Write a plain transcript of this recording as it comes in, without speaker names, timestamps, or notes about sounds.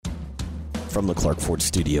From the Clark Ford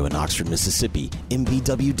Studio in Oxford, Mississippi,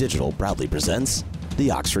 MBW Digital proudly presents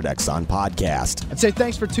the Oxford Exxon Podcast. I'd say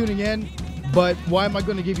thanks for tuning in, but why am I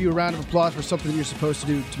going to give you a round of applause for something that you're supposed to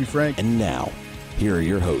do, to be frank? And now, here are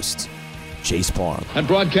your hosts, Chase Parham. And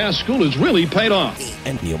broadcast school has really paid off.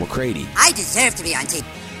 And Neal McCready. I deserve to be on TV.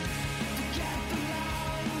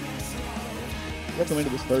 Welcome into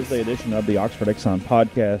this Thursday edition of the Oxford Exxon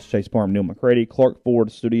Podcast. Chase Parham, Neal McCready, Clark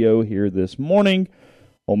Ford Studio here this morning.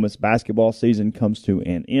 Ole Miss basketball season comes to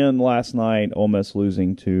an end last night. Ole Miss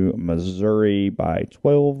losing to Missouri by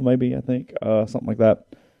 12, maybe, I think, something like that.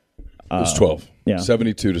 It was 12. Yeah.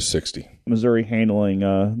 72-60. Missouri handling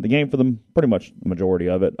the game for them, pretty much the majority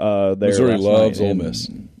of it. Missouri loves Ole Miss.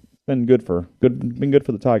 It's been good for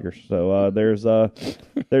the Tigers. So there's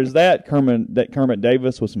that. Kermit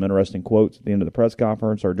Davis with some interesting quotes at the end of the press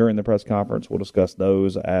conference or during the press conference. We'll discuss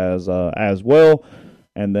those as well.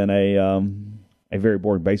 And then a very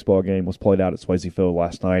boring baseball game was played out at Swayze Field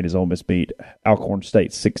last night as Ole Miss beat Alcorn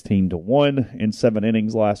State 16-1 in 7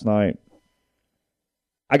 innings last night.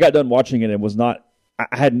 I got done watching it and I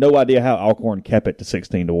had no idea how Alcorn kept it to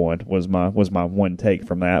 16-1 was my one take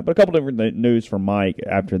from that. But a couple different news from Mike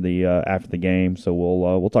after the game, so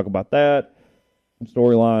we'll talk about that. Some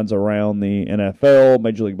storylines around the NFL,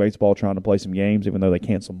 Major League Baseball trying to play some games, even though they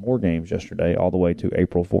canceled more games yesterday, all the way to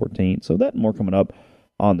April 14th. So that and more coming up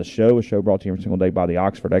on the show. A show brought to you every single day by the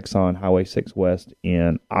Oxford Exxon, Highway 6 West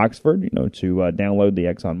in Oxford. To download the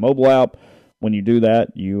Exxon mobile app. When you do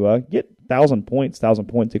that, you get 1,000 points. 1,000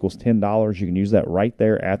 points equals $10. You can use that right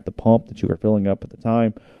there at the pump that you are filling up at the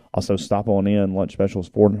time. Also, stop on in. Lunch specials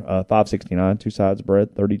for $5.69. 2 sides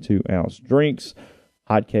bread, 32-ounce drinks,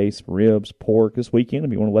 hot case, ribs, pork this weekend.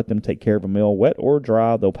 If you want to let them take care of a meal, wet or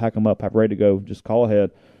dry, they'll pack them up, have ready to go. Just call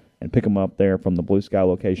ahead and pick them up there from the Blue Sky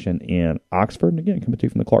location in Oxford. And again, coming to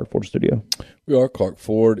you from the Clark Ford Studio. We are. Clark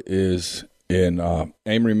Ford is in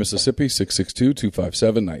Amory, Mississippi,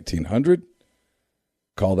 662-257-1900.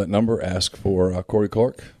 Call that number. Ask for Corey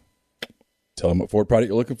Clark. Tell him what Ford product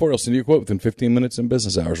you're looking for. He'll send you a quote within 15 minutes in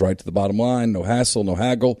business hours, right to the bottom line. No hassle, no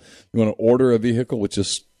haggle. You want to order a vehicle, which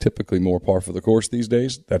is typically more par for the course these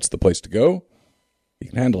days, that's the place to go. He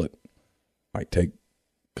can handle it. Might take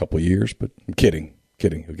a couple of years, but I'm kidding.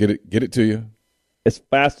 He'll get it to you as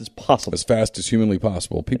fast as possible. As fast as humanly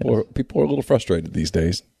possible. People are a little frustrated these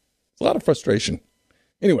days. It's a lot of frustration.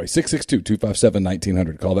 Anyway,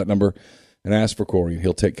 662-257-1900. Call that number and ask for Corey.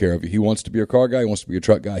 He'll take care of you. He wants to be your car guy. He wants to be your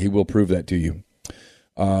truck guy. He will prove that to you.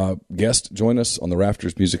 Guest, join us on the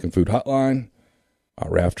Rafters Music and Food Hotline.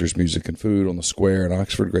 Rafters Music and Food on the Square in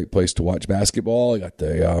Oxford. Great place to watch basketball. You got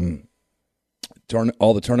the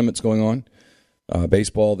all the tournaments going on.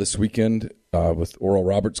 Baseball this weekend with Oral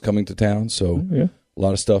Roberts coming to town. So a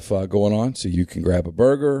lot of stuff going on. So you can grab a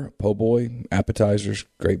burger, po' boy, appetizers,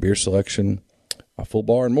 great beer selection, a full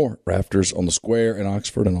bar, and more. Rafters on the Square in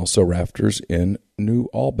Oxford, and also Rafters in New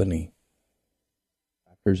Albany.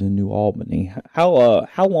 Rafters in New Albany. How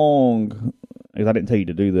long, because I didn't tell you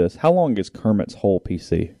to do this, how long is Kermit's whole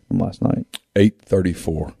PC from last night?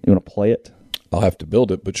 8:34. You want to play it? I'll have to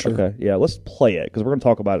build it, but sure. Okay, yeah, let's play it, because we're going to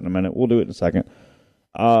talk about it in a minute. We'll do it in a second.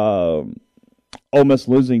 Ole Miss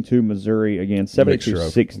losing to Missouri again,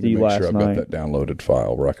 72-60 last I've night. got that downloaded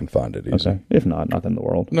file where I can find it easy. Okay, if not, nothing in the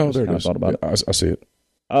world. No, Just there it is. Thought about it. I see it.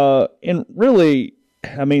 And really,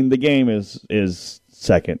 I mean, the game is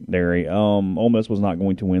secondary. Ole Miss was not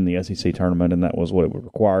going to win the SEC tournament, and that was what it was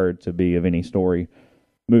required to be of any story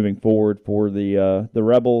moving forward for the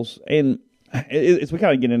Rebels. And as we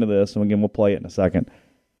kind of get into this, and again, we'll play it in a second,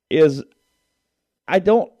 there's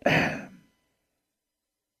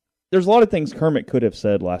a lot of things Kermit could have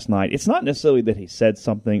said last night. It's not necessarily that he said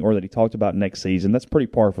something or that he talked about next season. That's pretty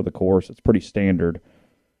par for the course. It's pretty standard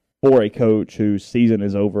for a coach whose season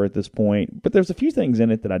is over at this point. But there's a few things in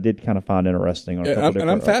it that I did kind of find interesting.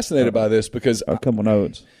 I'm fascinated by this because a couple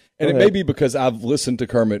notes. And it may be because I've listened to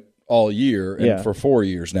Kermit all year and for 4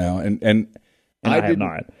 years now, and I have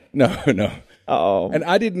not. No. Uh-oh. And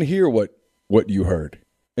I didn't hear what you heard.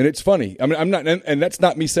 And it's funny. I mean, I'm not, and that's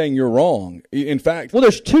not me saying you're wrong. In fact, well,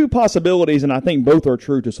 there's two possibilities, and I think both are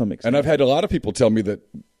true to some extent. And I've had a lot of people tell me that,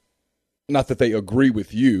 not that they agree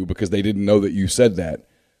with you because they didn't know that you said that,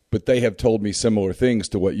 but they have told me similar things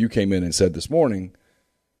to what you came in and said this morning.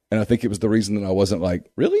 And I think it was the reason that I wasn't like,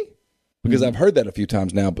 really? Because I've heard that a few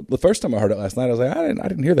times now. But the first time I heard it last night, I was like, I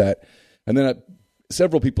didn't hear that. And then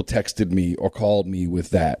several people texted me or called me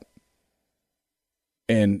with that.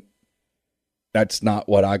 And that's not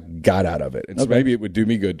what I got out of it. And so maybe it would do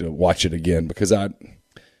me good to watch it again because I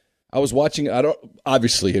was watching. I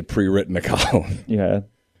obviously had pre-written a column. Yeah.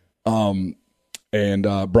 And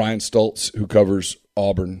Brian Stoltz, who covers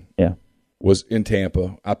Auburn, was in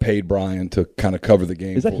Tampa. I paid Brian to kind of cover the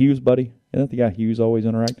game. Is that Hughes' buddy? Isn't that the guy Hughes always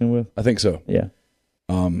interacting with? I think so. Yeah.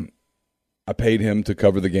 I paid him to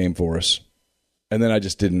cover the game for us, and then I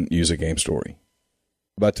just didn't use a game story.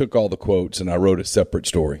 But I took all the quotes and I wrote a separate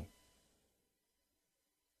story.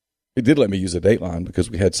 It did let me use a Dateline because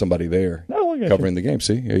we had somebody there covering the game.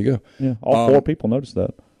 See, here you go. Yeah, all 4 people noticed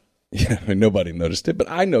that. Yeah, I mean, nobody noticed it, but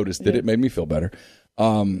I noticed it. It made me feel better.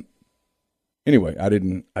 Anyway, I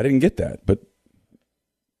didn't get that, but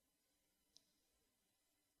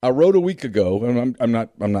I wrote a week ago, and I'm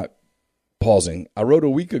not pausing. I wrote a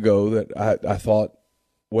week ago that I thought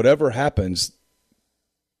whatever happens,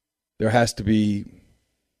 there has to be,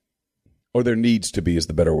 or there needs to be is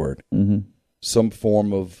the better word, some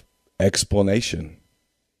form of explanation,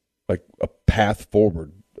 like a path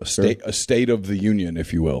forward, a state of the union,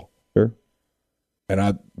 if you will. Sure. And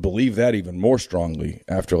I believe that even more strongly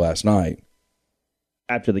after last night.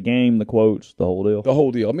 After the game, the quotes, the whole deal. The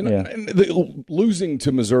whole deal. I mean, losing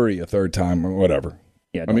to Missouri a third time or whatever.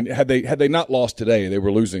 Yeah. I mean, had they not lost today, they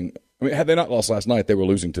were losing. I mean, had they not lost last night, they were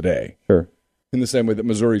losing today. Sure. In the same way that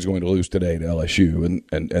Missouri's going to lose today to LSU,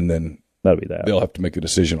 and then that'll be that. They'll have to make a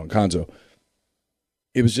decision on Konzo.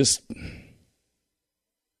 It was just,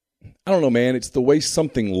 I don't know, man. It's the way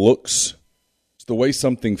something looks. It's the way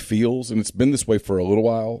something feels, and it's been this way for a little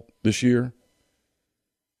while this year.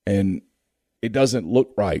 And it doesn't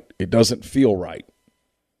look right. It doesn't feel right.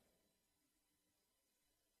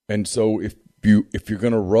 And so if you're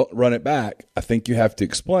going to run it back, I think you have to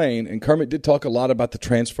explain. And Kermit did talk a lot about the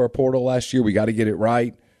transfer portal last year. We got to get it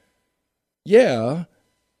right. Yeah,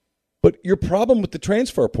 but your problem with the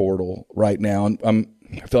transfer portal right now, and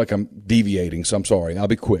I feel like I'm deviating, so I'm sorry. I'll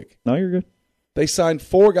be quick. No, you're good. They signed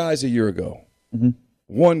 4 guys a year ago. Mm-hmm.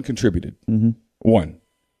 1 contributed. Mm-hmm. 1.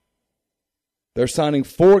 They're signing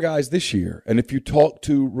 4 guys this year. And if you talk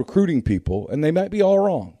to recruiting people, and they might be all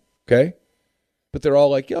wrong, okay? But they're all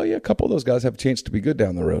like, oh, yeah, a couple of those guys have a chance to be good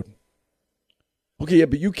down the road. Okay, yeah,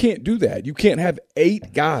 but you can't do that. You can't have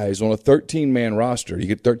 8 guys on a 13-man roster. You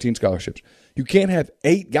get 13 scholarships. You can't have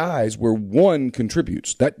 8 guys where 1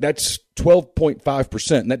 contributes. That's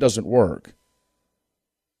 12.5%, and that doesn't work.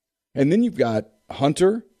 And then you've got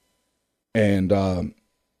Hunter and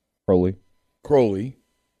Crowley.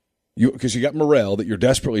 Because you got Morrell that you're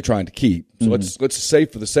desperately trying to keep. So let's say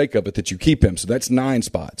for the sake of it that you keep him. So that's 9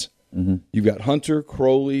 spots. Mm-hmm. You've got Hunter,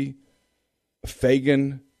 Crowley,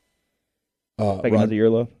 Fagan. Fagan has a year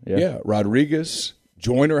left. Yeah, Rodriguez.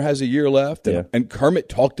 Joyner has a year left. And Kermit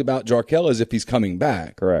talked about Jarkel as if he's coming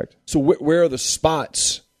back. Correct. So where are the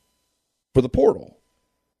spots for the portal?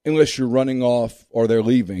 Unless you're running off or they're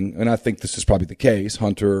leaving, and I think this is probably the case.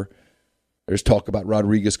 Hunter, there's talk about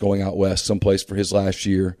Rodriguez going out west someplace for his last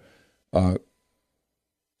year.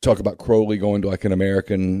 Talk about Crowley going to like an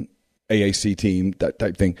American AAC team, that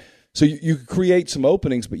type thing. So you create some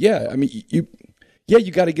openings, but yeah, I mean, you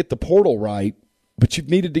got to get the portal right, but you've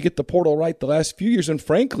needed to get the portal right the last few years, and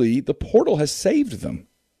frankly, the portal has saved them.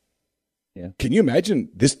 Yeah. Can you imagine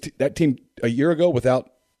that team a year ago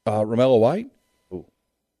without Romello White? Ooh.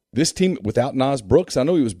 This team without Nas Brooks? I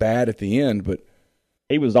know he was bad at the end, but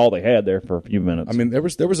he was all they had there for a few minutes. I mean, there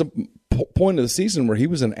was a point of the season where he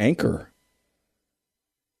was an anchor.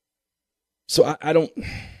 So I don't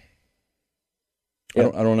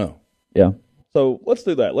know. Yeah. So let's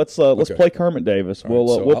do that. Let's play Kermit Davis.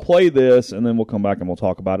 We'll play this, and then we'll come back and we'll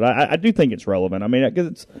talk about it. I do think it's relevant. I mean, because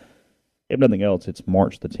it's, if nothing else, it's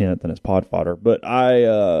March the 10th and it's pod fodder. But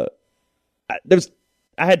I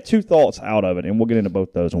had 2 thoughts out of it, and we'll get into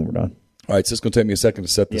both those when we're done. All right, so it's going to take me a second to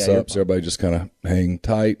set this up, so everybody just kind of hang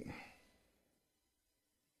tight.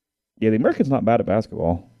 Yeah, the American's not bad at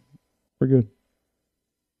basketball. We're good.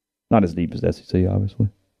 Not as deep as the SEC, obviously.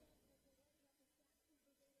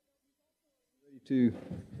 To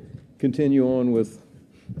continue on with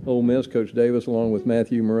Ole Miss, Coach Davis, along with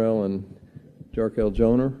Matthew Morrell and Jarkel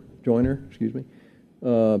Joyner.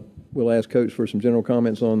 We'll ask Coach for some general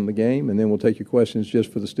comments on the game, and then we'll take your questions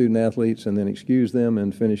just for the student athletes, and then excuse them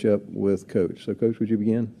and finish up with Coach. So, Coach, would you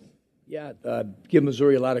begin? Yeah, give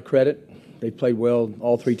Missouri a lot of credit. They played well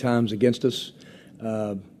all 3 times against us.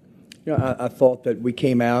 I thought that we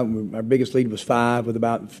came out. Our biggest lead was 5 with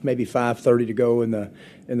about maybe 5:30 to go in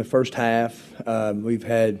the first half. We've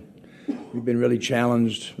been really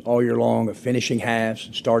challenged all year long of finishing halves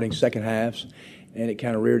and starting second halves, and it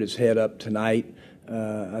kind of reared its head up tonight.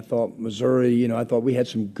 I thought Missouri, I thought we had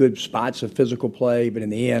some good spots of physical play, but in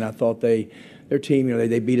the end, I thought their team,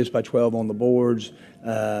 they beat us by 12 on the boards,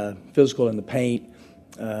 physical in the paint.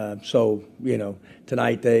 So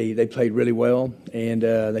tonight they played really well, and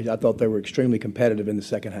I thought they were extremely competitive in the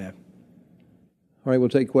second half. All right, we'll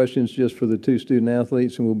take questions just for the two student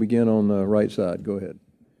athletes, and we'll begin on the right side. Go ahead.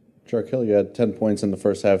 Jarkel, you had 10 points in the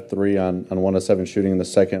first half, 3 on 1 of 7 shooting in the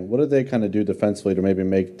second. What did they kind of do defensively to maybe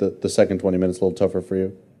make the second 20 minutes a little tougher for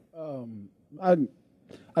you? I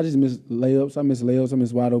just miss layups. I miss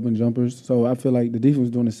wide open jumpers. So I feel like the defense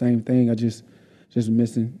was doing the same thing. I just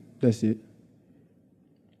missing. That's it.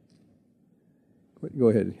 Go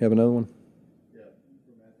ahead. You have another one?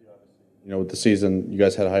 With the season, you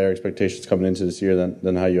guys had higher expectations coming into this year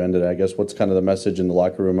than how you ended. I guess what's kind of the message in the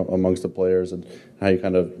locker room amongst the players and how you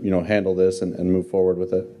kind of handle this and move forward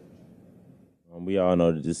with it? We all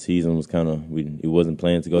know that this season was it wasn't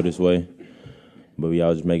planned to go this way, but we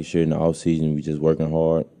all just making sure in the off season we just working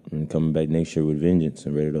hard and coming back next year with vengeance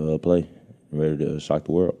and ready to play, and ready to shock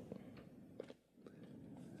the world.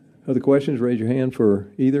 Other questions? Raise your hand for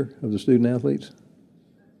either of the student athletes.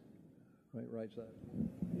 Right side.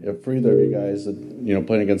 Yeah, for either of you guys,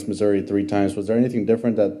 playing against Missouri 3 times, was there anything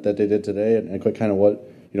different that they did today, and kind of what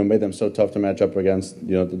made them so tough to match up against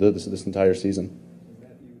this entire season?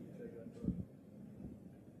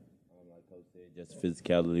 Like Coach said, just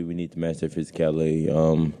physicality. We need to match their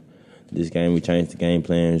physicality. This game, we changed the game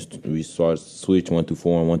plans. We started switch 1 through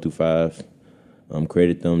 4 and 1 through 5.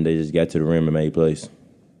 Credit them. They just got to the rim and made plays.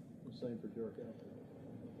 Same for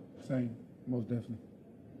Jarkel. Same, most definitely.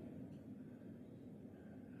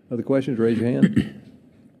 Other questions? Raise your hand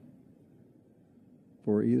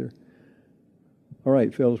for either. All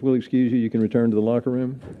right, fellas, we'll excuse you. You can return to the locker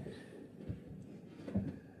room.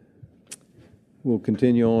 We'll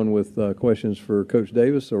continue on with questions for Coach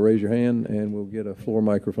Davis, so raise your hand, and we'll get a floor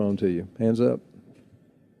microphone to you. Hands up.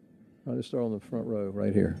 I'll just start on the front row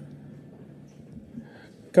right here.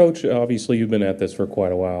 Coach, obviously you've been at this for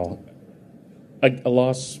quite a while. A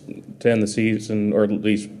loss to end the season, or at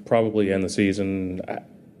least probably end the season,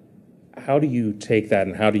 how do you take that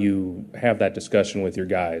and how do you have that discussion with your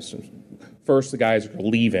guys? First, the guys are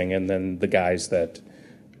leaving, and then the guys that,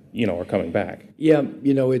 are coming back. Yeah,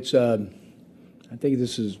 it's, I think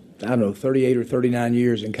this is, 38 or 39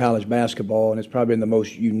 years in college basketball, and it's probably been the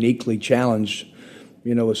most uniquely challenged,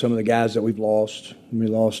 with some of the guys that we've lost. We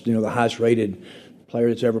lost, the highest rated player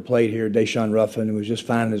that's ever played here, Deshaun Ruffin, who was just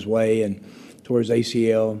finding his way and tore his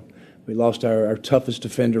ACL. We lost our toughest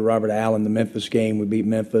defender, Robert Allen, the Memphis game. We beat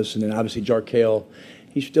Memphis. And then obviously Jarkel,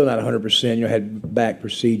 he's still not 100%, had back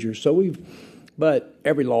procedures. But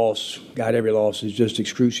every loss is just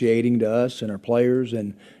excruciating to us and our players,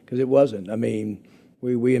 and because it wasn't.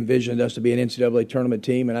 We envisioned us to be an NCAA tournament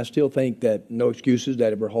team, and I still think that no excuses,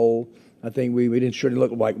 that we're whole. I think we didn't surely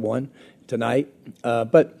look like one tonight.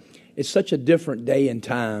 But it's such a different day and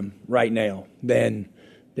time right now than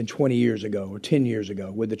 20 years ago or 10 years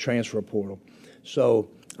ago with the transfer portal. So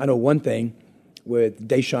I know one thing with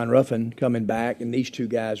Deshaun Ruffin coming back and these two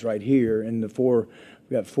guys right here and we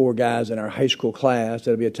got 4 guys in our high school class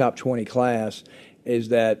that'll be a top 20 class, is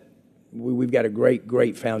that we've got a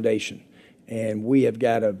great foundation. And we have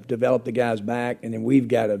got to develop the guys back, and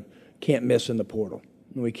then can't miss in the portal.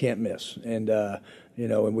 We can't miss. And,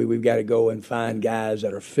 and we've got to go and find guys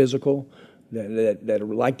that are physical, that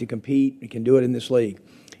like to compete and can do it in this league.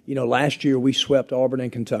 Last year we swept Auburn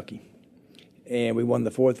and Kentucky, and we won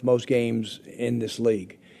the 4th most games in this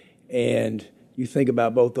league. And you think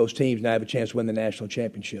about both those teams now have a chance to win the national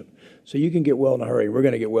championship. So you can get well in a hurry. We're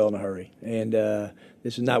going to get well in a hurry. And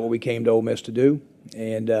this is not what we came to Ole Miss to do.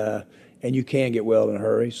 And you can get well in a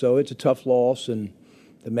hurry. So it's a tough loss. And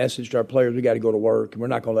the message to our players, we got to go to work, and we're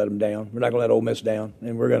not going to let them down. We're not going to let Ole Miss down.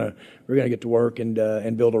 And we're going to get to work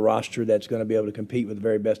and build a roster that's going to be able to compete with the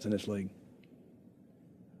very best in this league.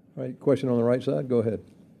 All right, question on the right side. Go ahead.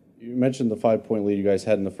 You mentioned the 5-point lead you guys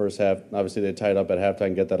had in the first half. Obviously, they tied up at halftime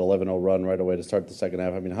and get that 11-0 run right away to start the second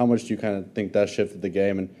half. How much do you kind of think that shifted the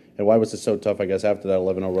game, and why was it so tough, I guess, after that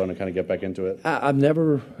 11-0 run to kind of get back into it?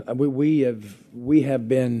 We have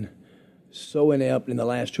been so inept in the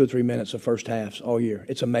last 2 or 3 minutes of first halves all year.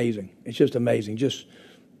 It's amazing. It's just amazing. Just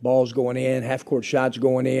balls going in, half-court shots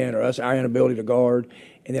going in, or our inability to guard,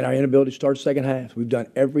 and then our inability to start second half. We've done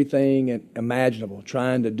everything imaginable,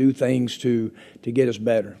 trying to do things to get us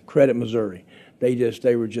better. Credit Missouri.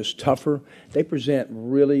 They were just tougher. They present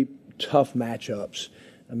really tough matchups.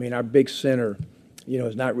 Our big center,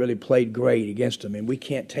 has not really played great against them, and we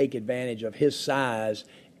can't take advantage of his size,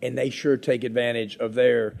 and they sure take advantage of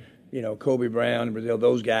their, Kobe Brown and Brazil,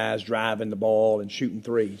 those guys driving the ball and shooting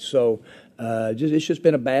threes. So it's just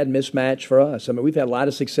been a bad mismatch for us. We've had a lot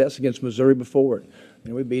of success against Missouri before it.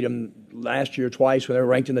 We beat them last year twice when they were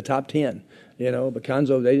ranked in the top 10. But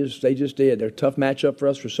Conzo, they just did. They're a tough matchup for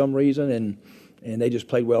us for some reason, and they just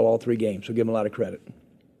played well all 3 games. So give them a lot of credit.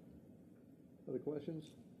 Other questions?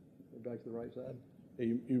 Back to the right side.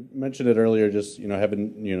 You mentioned it earlier, just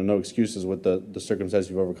having no excuses with the circumstances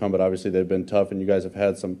you've overcome, but obviously they've been tough, and you guys have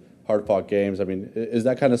had some hard-fought games. I mean, is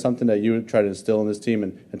that kind of something that you would try to instill in this team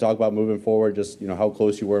and talk about moving forward? Just how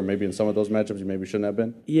close you were maybe in some of those matchups you maybe shouldn't have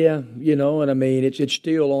been. Yeah, and I mean it's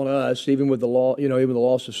still on us, even with the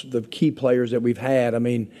loss of the key players that we've had. I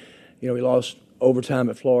mean, we lost overtime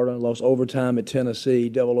at Florida, lost overtime at Tennessee,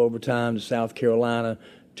 double overtime to South Carolina.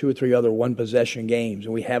 2 or 3 other one-possession games,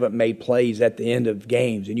 and we haven't made plays at the end of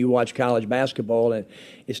games. And you watch college basketball, and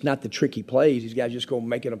it's not the tricky plays. These guys just go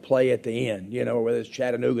making a play at the end, whether it's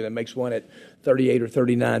Chattanooga that makes one at 38 or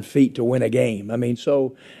 39 feet to win a game. I mean,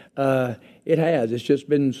 so it has. It's just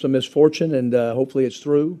been some misfortune, and hopefully it's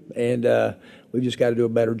through. And we've just got to do a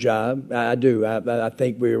better job. I do. I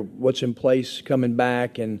think what's in place coming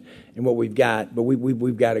back and what we've got. But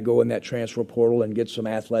we've got to go in that transfer portal and get some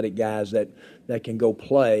athletic guys that can go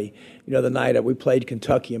play. The night that we played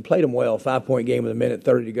Kentucky and played them well, 5-point game with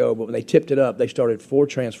 1:30 to go. But when they tipped it up, they started 4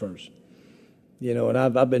 transfers. And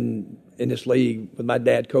I've been in this league with my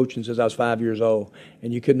dad coaching since I was 5 years old,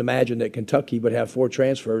 and you couldn't imagine that Kentucky would have 4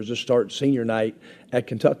 transfers to start senior night at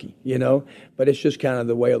Kentucky, But it's just kind of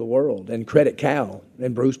the way of the world. And credit Cal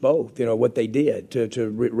and Bruce both, what they did to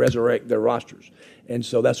resurrect their rosters. And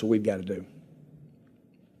so that's what we've got to do.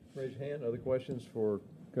 Raise your hand. Other questions for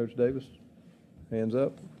Coach Davis? Hands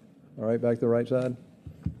up. All right, back to the right side.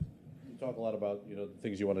 You talk a lot about the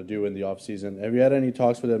things you want to do in the offseason. Have you had any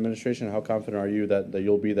talks with the administration? How confident are you that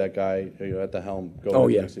you'll be that guy at the helm going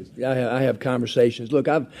into next season? Yeah, I have conversations. Look,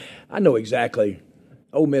 I know exactly.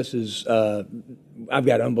 Ole Miss is I've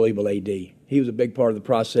got an unbelievable AD. He was a big part of the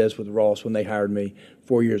process with Ross when they hired me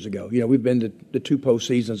 4 years ago. We've been to the 2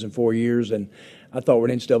 postseasons in 4 years, and I thought we're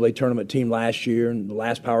an NCAA tournament team last year and the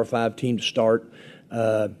last Power 5 team to start.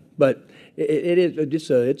 But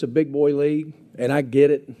it's a big boy league, and I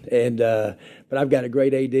get it. And but I've got a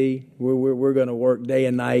great AD. We're going to work day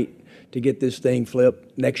and night to get this thing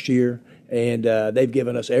flipped next year. And they've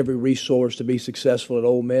given us every resource to be successful at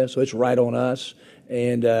Ole Miss, so it's right on us.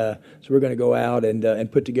 And so we're going to go out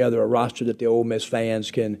and put together a roster that the Ole Miss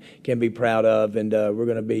fans can be proud of. And we're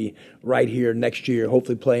going to be right here next year,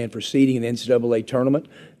 hopefully playing for seeding in the NCAA tournament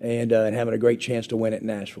and having a great chance to win it in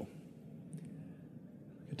Nashville.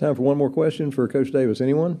 Time for one more question for Coach Davis.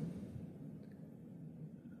 Anyone?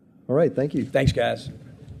 All right, thank you. Thanks, guys.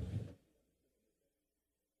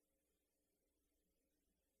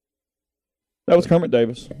 That was Kermit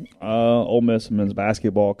Davis, Ole Miss men's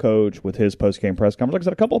basketball coach, with his post-game press conference. Like I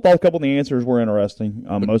said, a couple of the answers were interesting,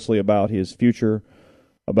 mostly about his future,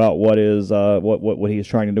 about what he is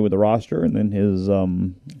trying to do with the roster, and then his.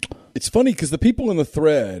 It's funny because the people in the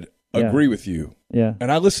thread agree with you. Yeah.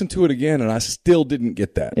 And I listened to it again, and I still didn't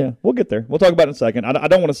get that. Yeah, we'll get there. We'll talk about it in a second. I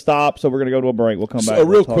don't want to stop, so we're going to go to a break. We'll come back. A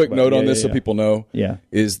real quick note on this so people know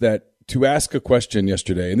is that to ask a question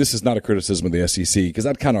yesterday, and this is not a criticism of the SEC, because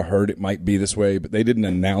I'd kind of heard it might be this way, but they didn't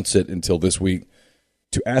announce it until this week.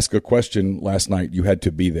 To ask a question last night, you had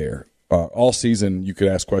to be there. All season, you could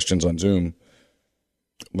ask questions on Zoom.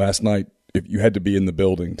 Last night, if you had to be in the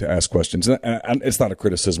building to ask questions. And it's not a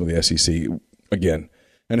criticism of the SEC, again.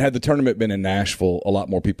 And had the tournament been in Nashville, a lot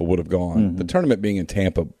more people would have gone. Mm-hmm. The tournament being in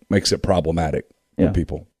Tampa makes it problematic for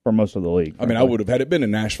people. For most of the league. I mean, I would have, had it been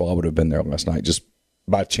in Nashville, I would have been there last night just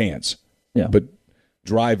by chance. Yeah. But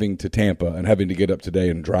driving to Tampa and having to get up today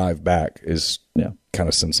and drive back is kind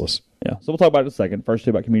of senseless. Yeah. So we'll talk about it in a second. First,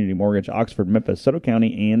 about Community Mortgage, Oxford, Memphis, Soto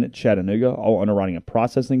County, and Chattanooga. All underwriting and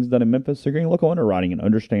processing is done in Memphis. So you're getting local underwriting and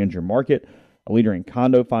understands your market. A leader in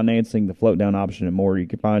condo financing, the float down option, and more. You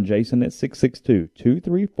can find Jason at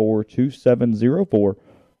 662-234-2704 or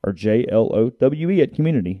JLOWE at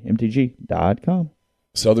communitymtg.com.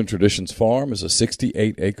 Southern Traditions Farm is a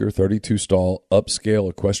 68-acre, 32-stall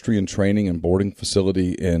upscale equestrian training and boarding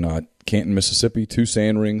facility in Canton, Mississippi. 2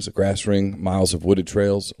 sand rings, a grass ring, miles of wooded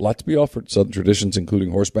trails. A lot to be offered. Southern Traditions,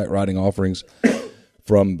 including horseback riding offerings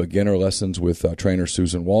from beginner lessons with trainer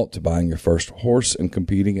Susan Walt to buying your first horse and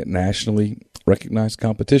competing at nationally recognized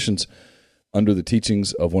competitions. Under the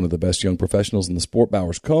teachings of one of the best young professionals in the sport,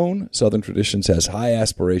 Bowers Cone, Southern Traditions has high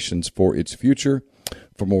aspirations for its future.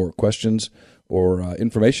 For more questions or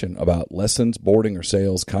information about lessons, boarding, or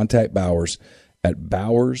sales, contact Bowers at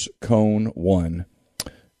bowerscone1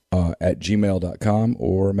 at gmail.com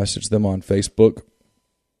or message them on Facebook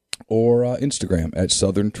or Instagram at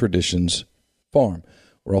Southern Traditions Farm.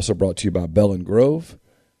 We're also brought to you by Bell & Grove.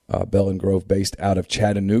 Bell & Grove, based out of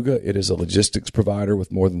Chattanooga. It is a logistics provider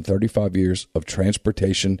with more than 35 years of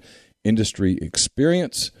transportation industry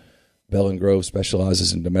experience. Bell & Grove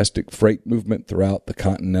specializes in domestic freight movement throughout the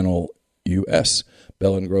continental U.S.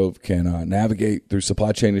 Bell and Grove can navigate through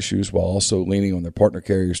supply chain issues while also leaning on their partner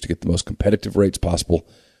carriers to get the most competitive rates possible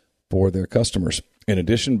for their customers. In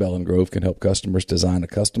addition, Bell and Grove can help customers design a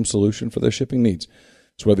custom solution for their shipping needs.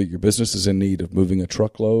 So whether your business is in need of moving a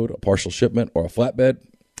truckload, a partial shipment, or a flatbed,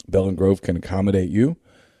 Bell and Grove can accommodate you.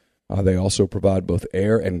 They also provide both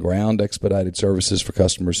air and ground expedited services for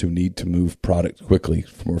customers who need to move product quickly.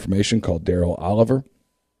 For more information, call Daryl Oliver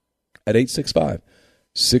at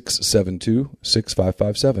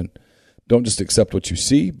 865-672-6557. Don't just accept what you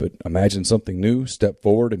see, but imagine something new, step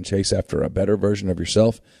forward, and chase after a better version of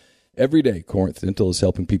yourself. Every day, Corinth Dental is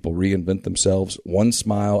helping people reinvent themselves one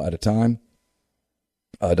smile at a time.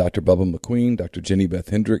 Dr. Bubba McQueen, Dr. Jenny Beth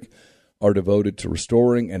Hendrick are devoted to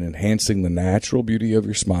restoring and enhancing the natural beauty of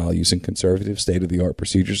your smile using conservative state-of-the-art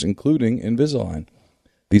procedures, including Invisalign.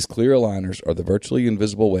 These clear aligners are the virtually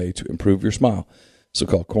invisible way to improve your smile. So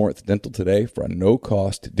call Corinth Dental today for a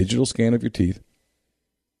no-cost digital scan of your teeth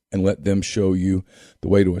and let them show you the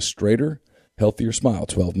way to a straighter, healthier smile.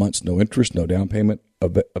 12 months, no interest, no down payment,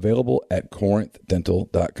 available at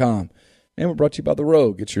corinthdental.com. And we're brought to you by The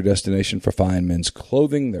Rogue. It's your destination for fine men's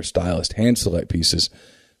clothing, their stylist hand-select pieces.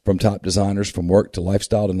 From top designers, from work to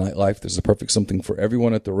lifestyle to nightlife, there's the perfect something for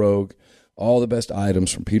everyone at The Rogue. All the best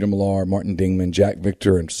items from Peter Millar, Martin Dingman, Jack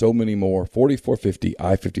Victor, and so many more. 4450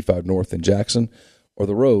 I-55 North in Jackson or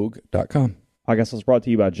therogue.com. I guess it's brought to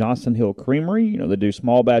you by Johnston Hill Creamery. You know, they do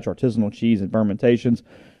small batch artisanal cheese and fermentations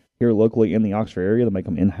here locally in the Oxford area. They make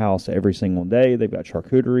them in-house every single day. They've got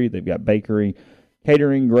charcuterie, they've got bakery,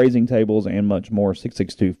 catering, grazing tables, and much more.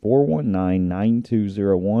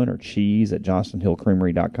 662-419-9201 or cheese at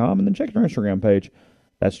johnstonhillcreamery.com. And then check their Instagram page.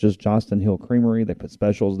 That's just Johnston Hill Creamery. They put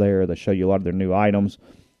specials there. They show you a lot of their new items,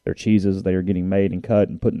 their cheeses. They are getting made and cut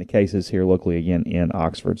and put in the cases here locally again in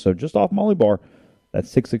Oxford. So just off Molly Bar,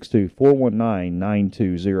 that's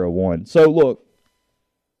 662-419-9201. So look,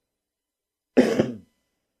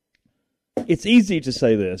 it's easy to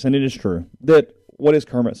say this, and it is true, that what is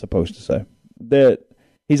Kermit supposed to say? That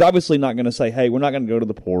he's obviously not going to say, hey, we're not going to go to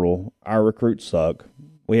the portal. Our recruits suck.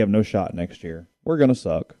 We have no shot next year. We're going to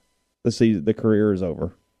suck. The career is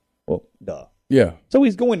over. Well, duh. Yeah. So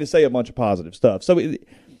he's going to say a bunch of positive stuff. So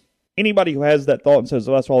anybody who has that thought and says,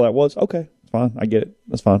 oh, that's all that was, okay, it's fine. I get it.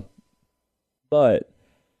 That's fine. But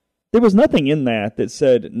there was nothing in that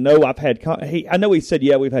said, no, I've had I know he said,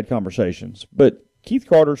 yeah, we've had conversations. But Keith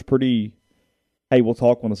Carter's pretty, hey, we'll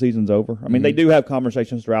talk when the season's over. I mean, they do have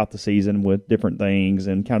conversations throughout the season with different things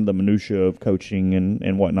and kind of the minutia of coaching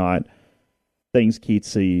and whatnot, things Keith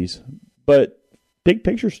sees. But big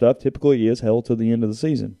picture stuff typically is held to the end of the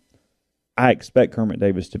season. I expect Kermit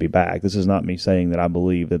Davis to be back. This is not me saying that I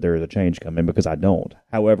believe that there is a change coming, because I don't.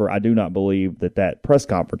 However, I do not believe that press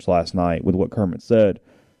conference last night with what Kermit said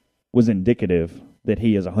was indicative that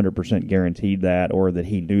he is 100% guaranteed that, or that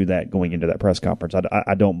he knew that going into that press conference.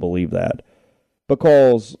 I don't believe that.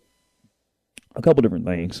 Because a couple different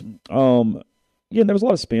things. Again, there was a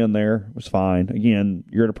lot of spin there. It was fine. Again,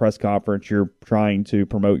 you're at a press conference. You're trying to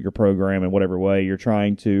promote your program in whatever way. You're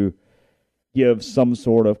trying to give some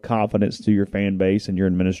sort of confidence to your fan base and your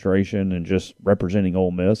administration and just representing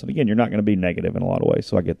Ole Miss. And again, you're not going to be negative in a lot of ways,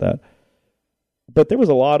 so I get that. But there was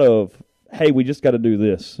a lot of, hey, we just got to do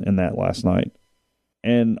this in that last night.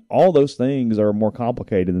 And all those things are more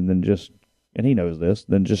complicated than just, and he knows this,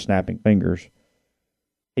 than just snapping fingers.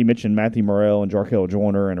 He mentioned Matthew Morrell and Jarkel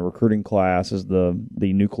Joyner and a recruiting class as the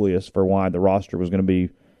nucleus for why the roster was going to be, I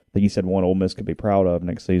think he said, one Ole Miss could be proud of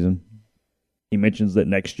next season. He mentions that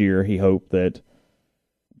next year he hoped that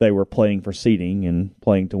they were playing for seeding and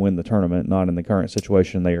playing to win the tournament, not in the current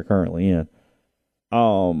situation they are currently in.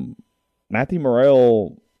 Matthew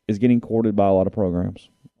Morrell is getting courted by a lot of programs.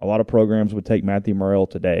 A lot of programs would take Matthew Morrell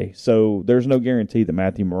today. So there's no guarantee that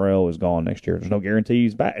Matthew Morrell is gone next year. There's no guarantee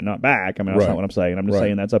he's back, not back. I mean, that's not what I'm saying. I'm just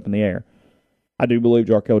saying that's up in the air. I do believe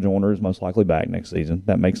Jarkel Joyner is most likely back next season.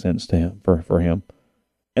 That makes sense to him, for him.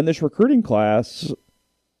 And this recruiting class,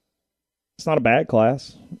 it's not a bad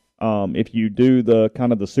class. If you do the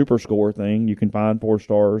kind of the super score thing, you can find 4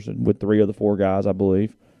 stars with 3 of the 4 guys, I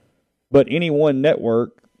believe. But any one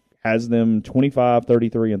network has them 25,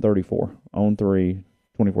 33, and 34 on 3,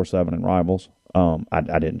 24/7 in Rivals.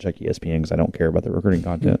 I didn't check ESPN because I don't care about the recruiting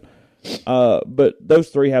content. But those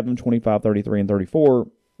 3 have them 25, 33, and 34.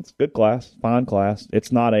 It's a good class, fine class.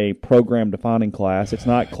 It's not a program-defining class. It's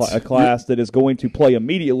not a class that is going to play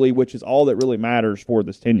immediately, which is all that really matters for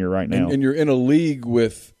this tenure right now. And you're in a league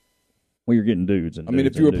with... Well, you're getting dudes. I mean,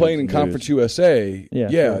 if you were playing in Conference USA,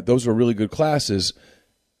 sure. Those are really good classes.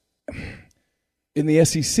 In the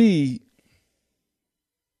SEC, I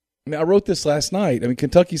mean, I wrote this last night. I mean,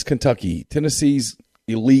 Kentucky's Kentucky. Tennessee's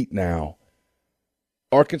elite now.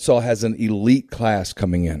 Arkansas has an elite class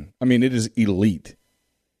coming in. I mean, it is elite.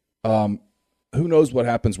 Who knows what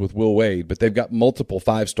happens with Will Wade, but they've got multiple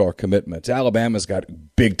five-star commitments. Alabama's got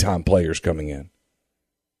big-time players coming in.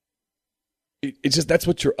 It's just that's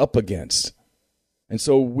what you're up against. And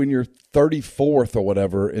so when you're 34th or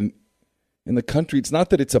whatever in the country, it's not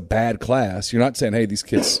that it's a bad class. You're not saying, hey, these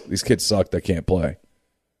kids suck, they can't play.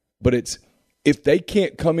 But it's if they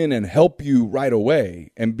can't come in and help you right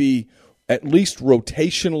away and be at least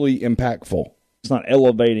rotationally impactful. It's not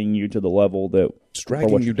elevating you to the level that it's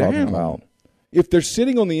dragging you down. About. If they're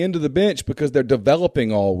sitting on the end of the bench because they're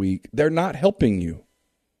developing all week, they're not helping you.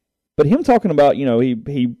 But him talking about,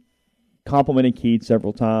 he complimented Keith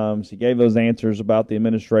several times. He gave those answers about the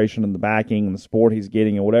administration and the backing and the support he's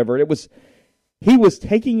getting and whatever. He was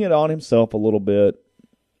taking it on himself a little bit.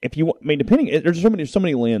 There's so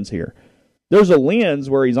many lenses here. There's a lens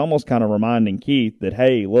where he's almost kind of reminding Keith that,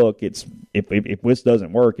 hey, look, it's if this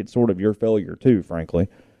doesn't work, it's sort of your failure too, frankly.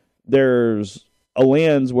 There's a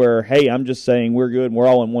lens where, hey, I'm just saying we're good and we're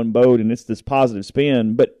all in one boat and it's this positive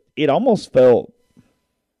spin, but it almost felt,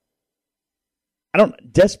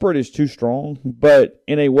 desperate is too strong, but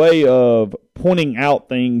in a way of pointing out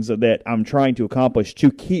things that I'm trying to accomplish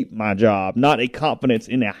to keep my job, not a confidence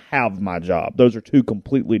in I have my job. Those are two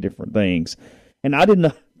completely different things. And I did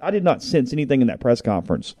not sense anything in that press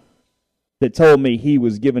conference that told me he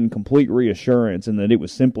was given complete reassurance and that it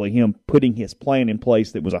was simply him putting his plan in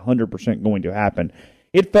place that was 100% going to happen.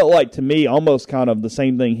 It felt like to me almost kind of the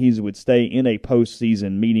same thing he would say in a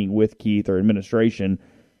postseason meeting with Keith or administration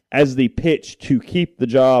as the pitch to keep the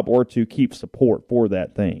job or to keep support for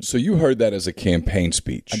that thing. So you heard that as a campaign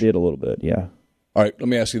speech? I did a little bit, yeah. All right, let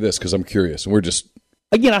me ask you this because I'm curious. And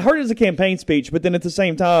Again, I heard it as a campaign speech, but then at the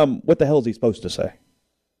same time, what the hell is he supposed to say?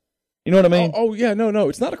 You know what I mean? Oh yeah, no,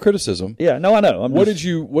 it's not a criticism. Yeah, no, I know. What did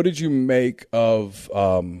you make of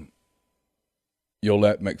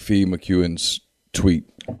Yolette McPhee-McEwen's tweet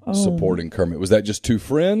supporting Kermit? Was that just two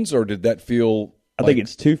friends, or did that feel? I think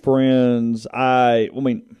it's two friends.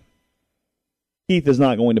 Keith is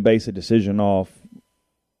not going to base a decision off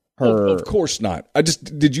her. Of course not.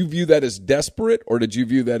 Did you view that as desperate, or did you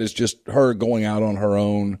view that as just her going out on her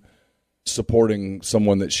own, supporting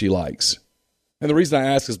someone that she likes? And the reason I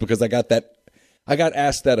ask is because I got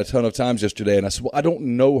asked that a ton of times yesterday, and I said, well, I don't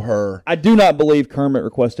know her. I do not believe Kermit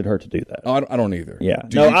requested her to do that. Oh, I don't either. Yeah.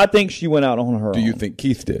 I think she went out on her own. Do you think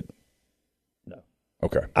Keith did? No.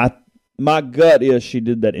 Okay. My gut is she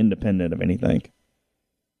did that independent of anything.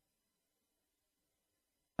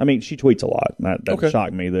 I mean, she tweets a lot. That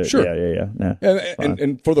shocked me. Sure. Yeah.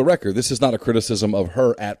 And for the record, this is not a criticism of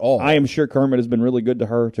her at all. I am sure Kermit has been really good to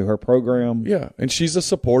her program. Yeah, and she's a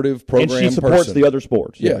supportive program person. And she supports the other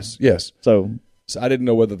sports. Yes. So I didn't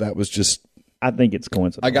know whether that was just... I think it's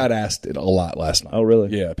coincidental. I got asked it a lot last night. Oh, really?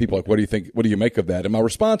 Yeah, people are like, what do you think? What do you make of that? And my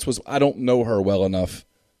response was, I don't know her well enough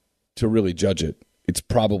to really judge it. It's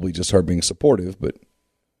probably just her being supportive, but...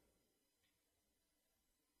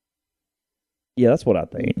 Yeah, that's what I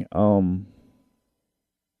think.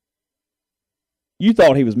 You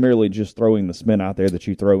thought he was merely just throwing the spin out there that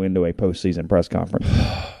you throw into a postseason press conference.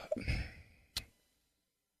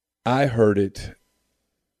 I heard it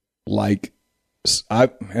like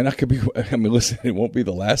listen, it won't be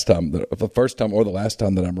the first time or the last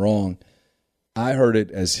time that I'm wrong. I heard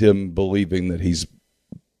it as him believing that he's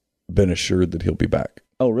been assured that he'll be back.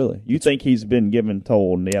 Oh, really? You think he's been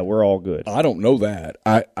told, yeah, we're all good? I don't know that.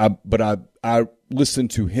 But I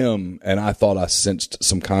listened to him, and I thought I sensed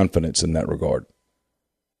some confidence in that regard.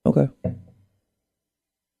 Okay.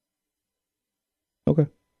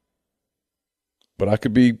 But I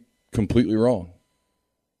could be completely wrong.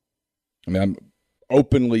 I mean, I'm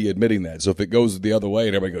openly admitting that. So if it goes the other way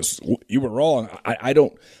and everybody goes, you were wrong,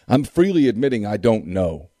 I'm freely admitting I don't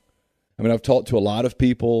know. I mean, I've talked to a lot of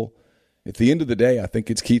people. At the end of the day, I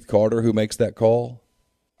think it's Keith Carter who makes that call.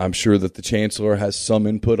 I'm sure that the chancellor has some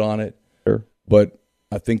input on it. Sure. But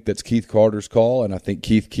I think that's Keith Carter's call, and I think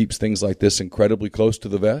Keith keeps things like this incredibly close to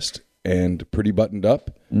the vest and pretty buttoned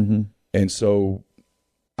up. Mm-hmm. And so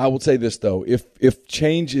I will say this, though. If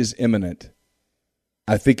change is imminent,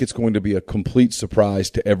 I think it's going to be a complete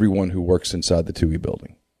surprise to everyone who works inside the TUI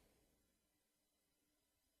building.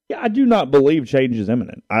 Yeah, I do not believe change is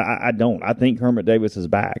imminent. I don't. I think Kermit Davis is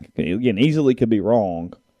back. Again, easily could be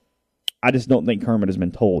wrong. I just don't think Kermit has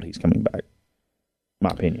been told he's coming back. My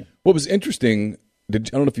opinion. What was interesting, I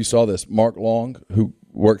don't know if you saw this, Mark Long, who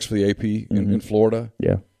works for the AP in Florida.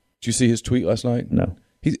 Yeah. Did you see his tweet last night? No.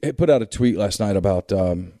 He put out a tweet last night about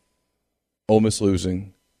Ole Miss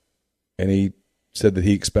losing, and he said that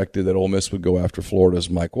he expected that Ole Miss would go after Florida's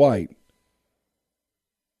Mike White.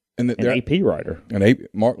 And an AP writer.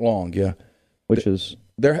 Mark Long, yeah. Which is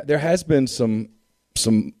there has been some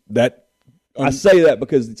that. I say that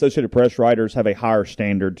because Associated Press writers have a higher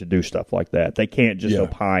standard to do stuff like that. They can't just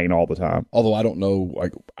opine all the time. Although I don't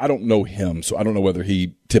know him, so I don't know whether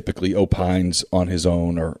he typically opines on his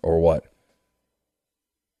own or what.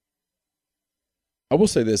 I will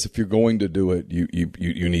say this: if you're going to do it,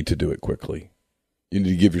 you need to do it quickly. You need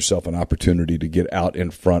to give yourself an opportunity to get out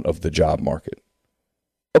in front of the job market.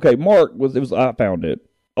 Okay, Mark I found it.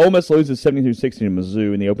 Ole Miss loses 73-60 to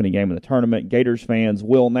Mizzou in the opening game of the tournament. Gators fans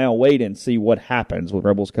will now wait and see what happens with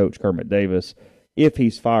Rebels coach Kermit Davis. If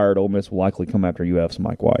he's fired, Ole Miss will likely come after UF's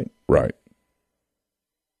Mike White. Right.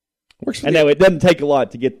 I know it doesn't take a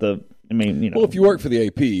lot to get the. Well, if you work for the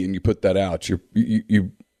AP and you put that out,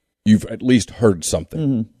 you've at least heard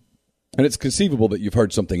something, and it's conceivable that you've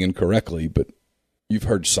heard something incorrectly, but you've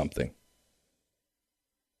heard something.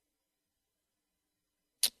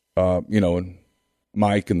 And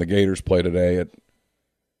Mike and the Gators play today at, I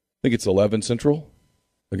think it's 11 Central,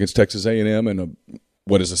 against Texas A&M in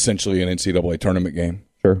what is essentially an NCAA tournament game.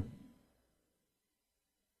 Sure.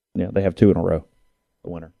 Yeah, they have 2 in a row. The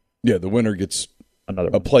winner. Yeah, the winner gets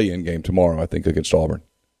another a play-in game tomorrow, I think, against Auburn.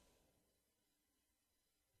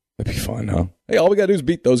 That'd be fun, huh? Hey, all we got to do is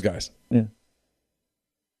beat those guys. Yeah. Who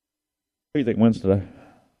do you think wins today?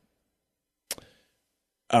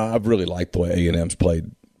 I've really liked the way A&M's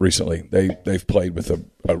played recently. They've played with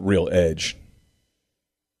a real edge.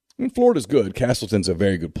 And Florida's good. Castleton's a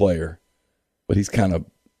very good player, but he's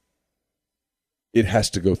it has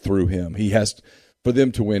to go through him. For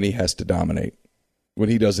them to win, he has to dominate. When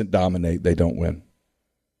he doesn't dominate, they don't win.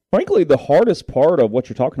 Frankly, the hardest part of what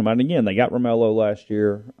you're talking about, and again, they got Romello last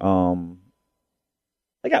year.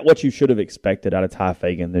 They got what you should have expected out of Ty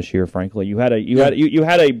Fagan this year. Frankly, you had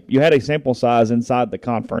a sample size inside the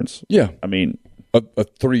conference. Yeah, a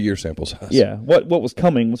 3-year sample size. Yeah, what was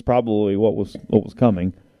coming was probably what was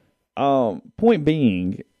coming. Point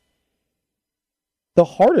being, the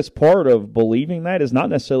hardest part of believing that is not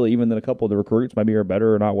necessarily even that a couple of the recruits maybe are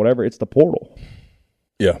better or not, whatever. It's the portal.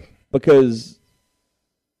 Yeah, because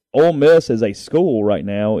Ole Miss as a school right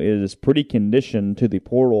now is pretty conditioned to the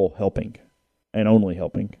portal helping and only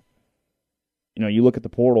helping. You look at the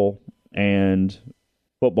portal and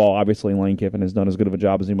football, obviously Lane Kiffin has done as good of a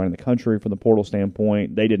job as anybody in the country from the portal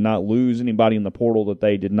standpoint. They did not lose anybody in the portal that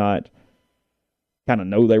they did not kind of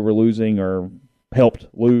know they were losing or helped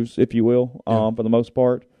lose, if you will, for the most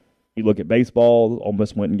part. You look at baseball, Ole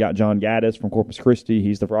Miss went and got John Gaddis from Corpus Christi.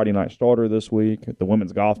 He's the Friday night starter this week. The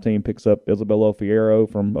women's golf team picks up Isabella Fierro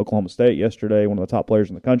from Oklahoma State yesterday, one of the top players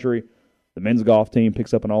in the country. The men's golf team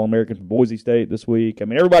picks up an All-American from Boise State this week.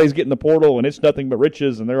 Everybody's getting the portal, and it's nothing but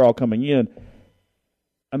riches, and they're all coming in.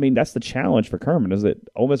 That's the challenge for Kermit, is that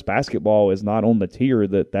Ole Miss basketball is not on the tier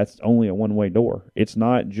that's only a one-way door. It's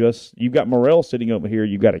not just, you've got Morrell sitting over here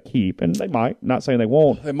you've got to keep, and they might, not saying they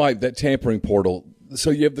won't. They might, that tampering portal.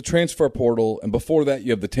 So you have the transfer portal, and before that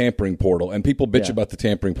you have the tampering portal, and people bitch about the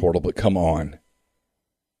tampering portal, but come on.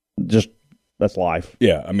 That's life.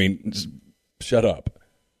 Yeah, just shut up.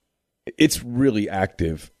 It's really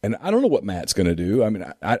active, and I don't know what Matt's going to do.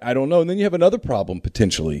 I don't know. And then you have another problem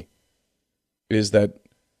potentially, is that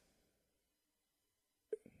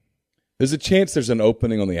there's a chance there's an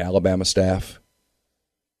opening on the Alabama staff,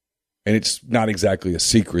 and it's not exactly a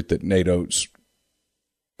secret that Nate Oates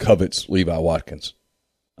covets Levi Watkins.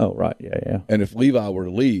 Oh, right, yeah. And if Levi were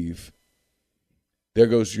to leave, there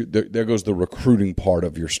goes the recruiting part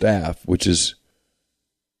of your staff, which is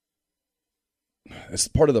it's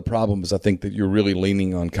part of the problem. Is I think that you're really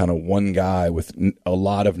leaning on kind of one guy with a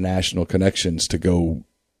lot of national connections to go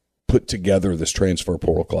put together this transfer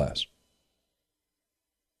portal class.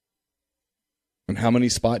 And how many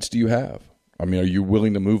spots do you have? Are you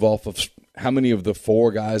willing to move off of how many of the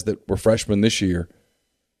 4 guys that were freshmen this year,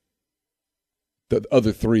 the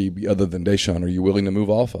other 3, other than Deshaun, are you willing to move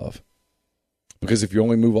off of? Because if you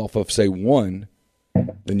only move off of, say, 1,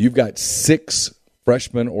 then you've got 6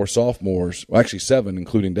 freshmen or sophomores, well, actually 7,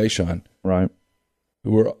 including Deshaun. Right.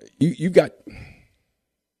 Who are you've got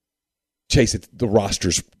Chase, the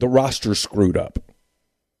roster's screwed up.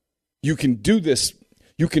 You can do this.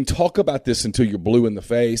 You can talk about this until you're blue in the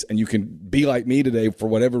face, and you can be like me today for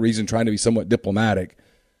whatever reason, trying to be somewhat diplomatic.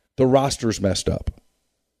 The roster's messed up.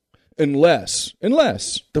 Unless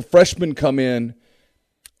the freshmen come in,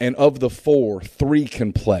 and of the 4, 3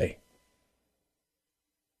 can play.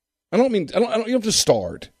 You don't have to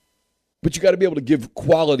start, but you got to be able to give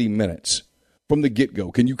quality minutes from the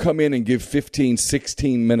get-go. Can you come in and give 15,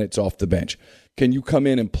 16 minutes off the bench? Can you come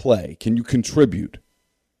in and play? Can you contribute?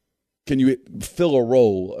 Can you fill a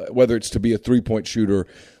role, whether it's to be a three-point shooter,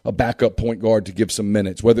 a backup point guard to give some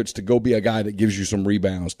minutes, whether it's to go be a guy that gives you some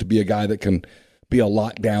rebounds, to be a guy that can be a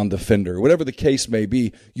lockdown defender, whatever the case may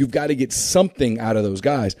be, you've got to get something out of those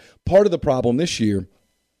guys. Part of the problem this year,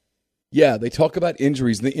 yeah, they talk about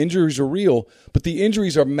injuries, and the injuries are real, but the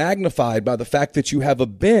injuries are magnified by the fact that you have a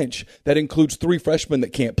bench that includes 3 freshmen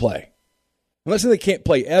that can't play. I'm not saying they can't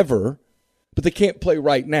play ever, but they can't play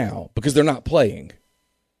right now because they're not playing.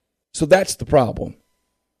 So that's the problem.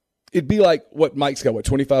 It'd be like what Mike's got,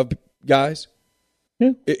 25 guys?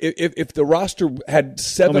 Yeah. If the roster had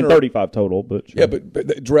 7 35 total, but sure. Yeah,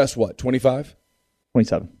 but dress what, 25?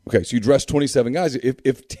 27. Okay, so you dress 27 guys.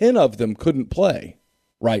 If 10 of them couldn't play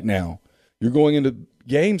right now, you're going into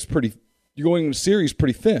series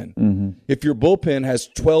pretty thin. Mm-hmm. If your bullpen has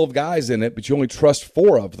 12 guys in it, but you only trust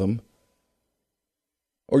 4 of them,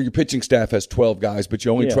 or your pitching staff has 12 guys, but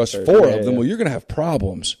you only trust 4 of them, well, you're going to have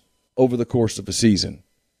problems over the course of a season.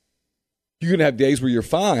 You're going to have days where you're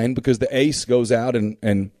fine because the ace goes out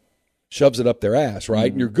and shoves it up their ass, right?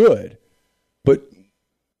 Mm-hmm. And you're good. But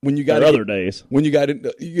when you got other days, when you get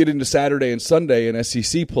into Saturday and Sunday in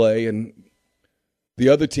SEC play, and the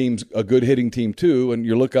other team's a good hitting team too, and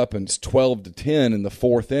you look up and it's 12-10 in the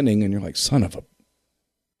 4th inning, and you're like, son of a,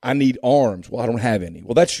 I need arms. Well, I don't have any.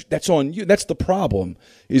 Well, that's on you. That's the problem.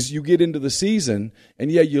 Is you get into the season,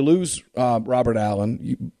 and yeah, you lose Robert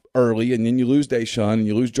Allen early, and then you lose Deshaun, and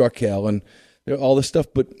you lose Jarkel, and all this stuff.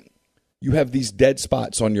 But you have these dead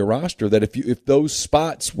spots on your roster that if those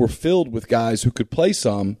spots were filled with guys who could play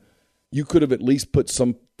some, you could have at least put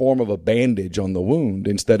some form of a bandage on the wound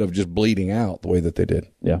instead of just bleeding out the way that they did.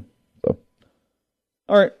 Yeah. So,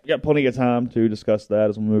 all right, got plenty of time to discuss that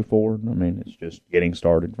as we move forward. I mean, it's just getting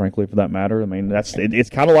started, frankly, for that matter. I mean, it's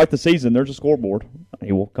kind of like the season. There's a scoreboard.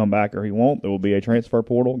 He will come back or he won't. There will be a transfer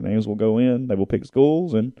portal. Names will go in. They will pick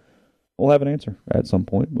schools, and we'll have an answer at some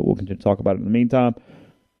point. But we'll continue to talk about it in the meantime.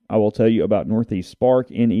 I will tell you about Northeast Spark,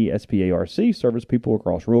 NESPARC, service people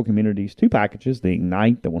across rural communities. 2 packages, the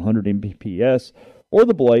Ignite, the 100 Mbps, or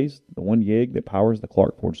the Blaze, the 1 gig that powers the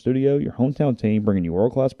Clark Ford Studio. Your hometown team bringing you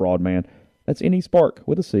world-class broadband. That's NESPARC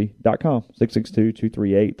with a C.com,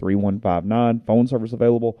 662-238-3159. Phone service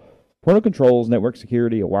available. Parental controls, network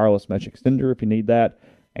security, a wireless mesh extender if you need that,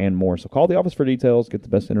 and more. So call the office for details. Get the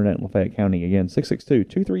best internet in Lafayette County. Again,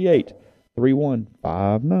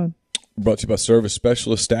 662-238-3159. Brought to you by Service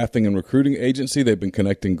Specialist Staffing and Recruiting Agency. They've been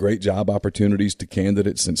connecting great job opportunities to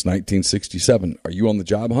candidates since 1967. Are you on the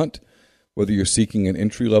job hunt? Whether you're seeking an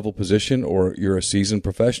entry-level position or you're a seasoned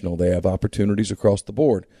professional, they have opportunities across the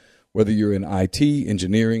board. Whether you're in IT,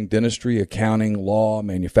 engineering, dentistry, accounting, law,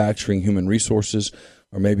 manufacturing, human resources,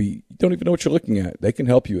 or maybe you don't even know what you're looking at, they can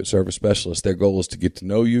help you at Service Specialist. Their goal is to get to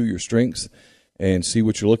know you, your strengths, and see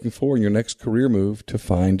what you're looking for in your next career move to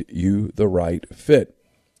find you the right fit.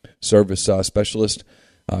 Service Specialist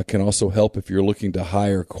can also help if you're looking to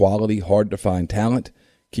hire quality, hard-to-find talent.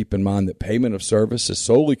 Keep in mind that payment of service is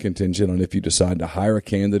solely contingent on if you decide to hire a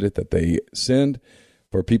candidate that they send.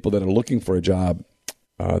 For people that are looking for a job,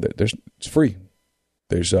 it's free.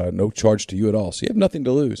 There's no charge to you at all, so you have nothing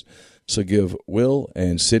to lose. So give Will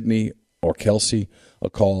and Sydney or Kelsey a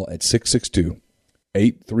call at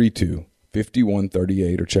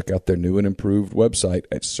 662-832-5138 or check out their new and improved website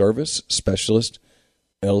at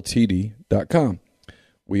servicespecialistltd.com.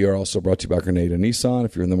 We are also brought to you by Grenada Nissan.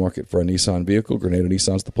 If you're in the market for a Nissan vehicle, Grenada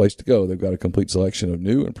Nissan's the place to go. They've got a complete selection of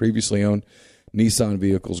new and previously owned Nissan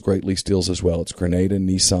vehicles, great lease deals as well. It's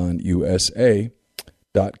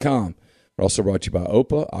GrenadaNissanUSA.com. We're also brought to you by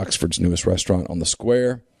Opa, Oxford's newest restaurant on the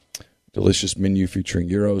square. Delicious menu featuring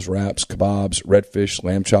gyros, wraps, kebabs, redfish,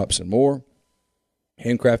 lamb chops, and more.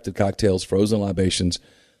 Handcrafted cocktails, frozen libations,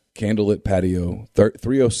 candlelit patio,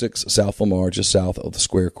 306 South Lamar, just south of the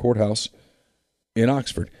Square Courthouse in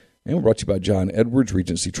Oxford. And we're brought to you by John Edwards,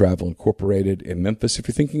 Regency Travel Incorporated in Memphis. If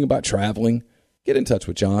you're thinking about traveling, get in touch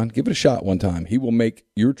with John. Give it a shot one time. He will make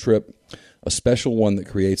your trip a special one that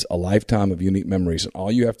creates a lifetime of unique memories. And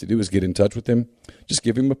all you have to do is get in touch with him. Just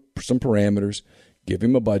give him some parameters, give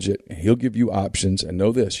him a budget, and he'll give you options. And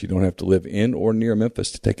know this, you don't have to live in or near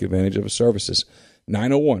Memphis to take advantage of his services.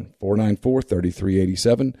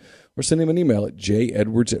 901-494-3387 or send him an email at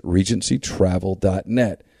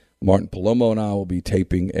jedwards@regencytravel.net. Martin Palomo and I will be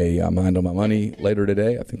taping a Mind on My Money later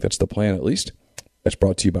today. I think that's the plan at least. That's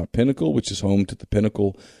brought to you by Pinnacle, which is home to the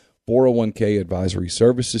Pinnacle 401k Advisory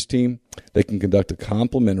Services team. They can conduct a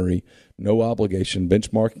complimentary, no-obligation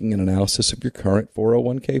benchmarking and analysis of your current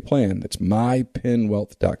 401k plan. That's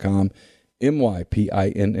mypinwealth.com,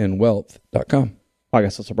 MYPINN wealth.com.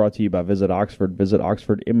 Podcast also brought to you by Visit Oxford. Visit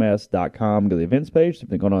oxfordms.com. Go to the events page.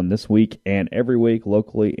 Something going on this week and every week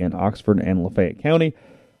locally in Oxford and Lafayette County.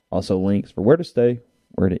 Also links for where to stay,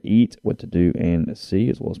 where to eat, what to do and see,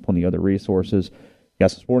 as well as plenty of other resources.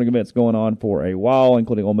 Got some sporting events going on for a while,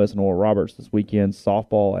 including Ole Miss and Oral Roberts this weekend.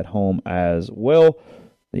 Softball at home as well.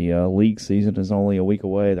 The league season is only a week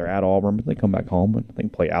away. They're at Auburn, but they come back home and I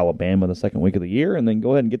think play Alabama the second week of the year, and then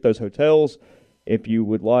go ahead and get those hotels if you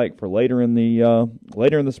would like for later in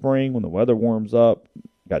the spring when the weather warms up.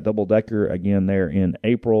 Got double decker again there in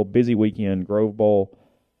April. Busy weekend, Grove Bowl,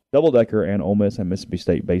 double decker, and Ole Miss and Mississippi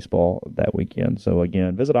State baseball that weekend. So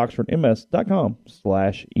again, visit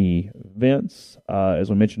oxfordms.com/events. As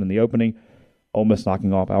we mentioned in the opening, Ole Miss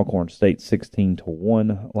knocking off Alcorn State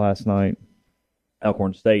 16-1 last night.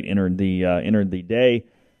 Alcorn State entered the day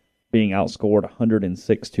being outscored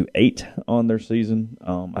 106-8 on their season.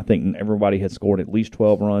 I think everybody had scored at least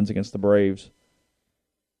 12 runs against the Braves.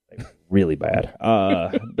 They were really bad.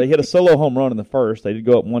 They hit a solo home run in the first. They did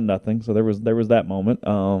go up 1-0, so there was that moment.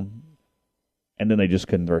 And then they just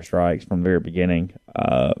couldn't throw strikes from the very beginning.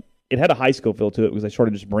 It had a high school feel to it because they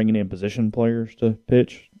started just bringing in position players to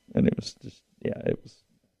pitch, and it was just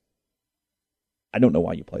I don't know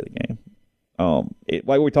why you play the game.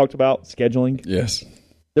 Like we talked about scheduling. Yes.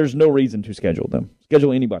 There's no reason to schedule them.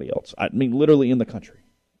 Schedule anybody else. I mean, literally in the country.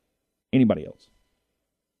 Anybody else.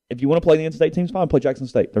 If you want to play the in-state teams, fine. Play Jackson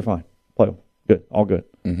State. They're fine. Play them. Good. All good.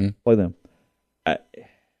 Mm-hmm. Play them.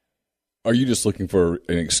 Are you just looking for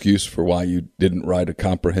an excuse for why you didn't write a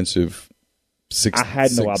comprehensive I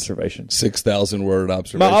had no observations. 6,000-word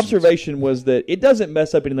observation? My observation was that it doesn't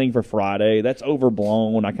mess up anything for Friday. That's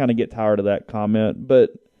overblown. I kind of get tired of that comment,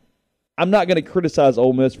 but I'm not going to criticize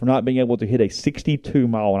Ole Miss for not being able to hit a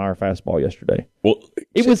 62-mile-an-hour fastball yesterday. Well,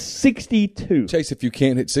 it was 62. Chase, if you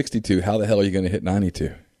can't hit 62, how the hell are you going to hit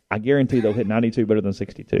 92? I guarantee they'll hit 92 better than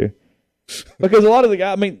 62. Because a lot of the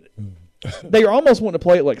guys, I mean, they almost want to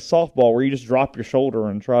play it like softball where you just drop your shoulder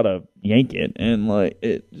and try to yank it. And, like,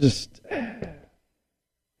 it just...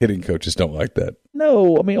 Hitting coaches don't like that.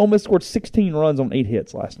 No, I mean, Ole Miss scored 16 runs on 8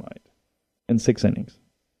 hits last night in 6 innings.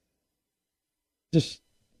 Just...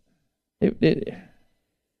 They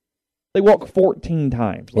walked 14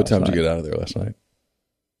 times. What time did you get out of there last night?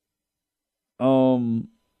 I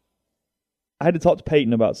had to talk to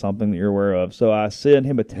Peyton about something that you're aware of, so I sent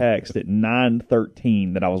him a text at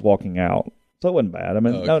 9:13 that I was walking out. So it wasn't bad. I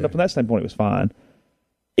mean, no, from that standpoint, it was fine.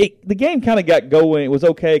 The game kind of got going. It was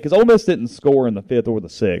okay because Ole Miss didn't score in the 5th or the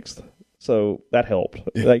 6th, so that helped.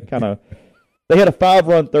 They had a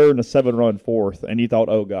 5-run third and a 7-run fourth, and you thought,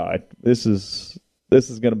 oh god, this is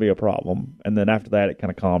going to be a problem. And then after that, it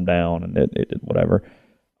kind of calmed down, and it did whatever.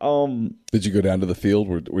 Did you go down to the field?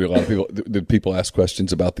 Were a lot of people? Did people ask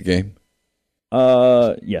questions about the game?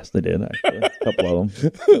 Yes, they did. Actually, a couple of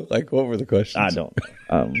them. Like, what were the questions? I don't.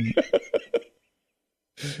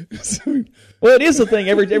 Well, it is the thing.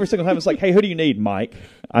 Every single time, it's like, hey, who do you need, Mike?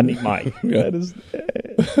 I need Mike. Yeah. That is.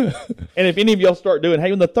 And if any of y'all start doing,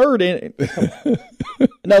 hey, in the third inning,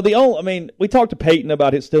 we talked to Peyton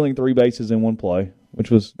about it stealing 3 bases in one play, which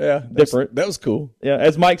was different. That was cool. Yeah,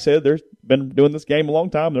 as Mike said, there's been doing this game a long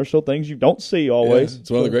time. There's still things you don't see always. Yeah,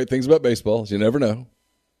 it's one of the great things about baseball is you never know.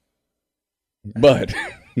 But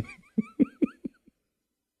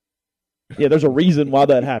yeah, there's a reason why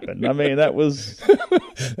that happened. I mean, that was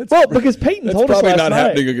because Peyton told us last night. That's probably not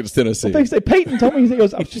happening against Tennessee. Peyton told me, he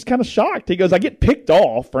goes, I was just kind of shocked. He goes, I get picked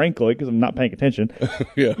off, frankly, because I'm not paying attention.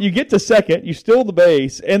 Yeah. You get to second, you steal the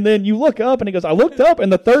base, and then you look up, and he goes, I looked up,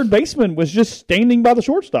 and the third baseman was just standing by the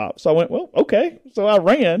shortstop. So I went, well, okay. So I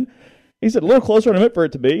ran. He said, a little closer than I meant for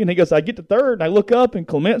it to be. And he goes, I get to third, and I look up, and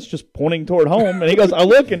Clement's just pointing toward home. And he goes, I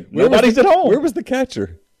look, and nobody's at home. Where was the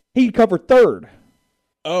catcher? He covered third.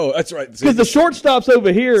 Oh, that's right. Because the shortstop's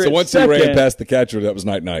over here. So once he ran past the catcher, that was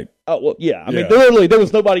night-night. Oh, well, yeah. I mean, literally, there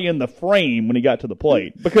was nobody in the frame when he got to the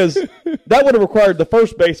plate. Because that would have required the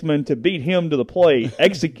first baseman to beat him to the plate.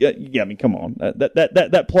 Yeah, I mean, come on.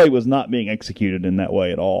 That play was not being executed in that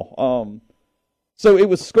way at all. So it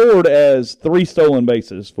was scored as 3 stolen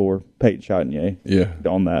bases for Peyton Chatinier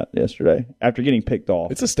on that yesterday after getting picked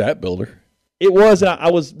off. It's a stat builder. It was.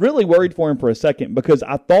 I was really worried for him for a second because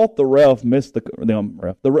I thought the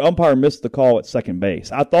umpire missed the call at second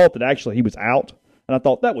base. I thought that actually he was out, and I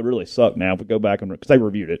thought that would really suck now if we go back because they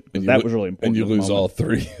reviewed it. That was really important. And you lose all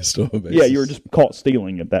 3 stolen bases. Yeah, you were just caught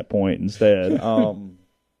stealing at that point instead.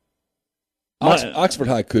 Oxford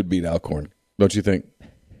High could beat Alcorn, don't you think?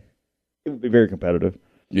 It would be very competitive.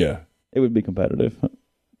 Yeah. It would be competitive.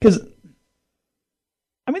 Because,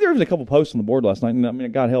 I mean, there was a couple posts on the board last night, and I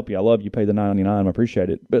mean, God help you, I love you, pay the $9.99, I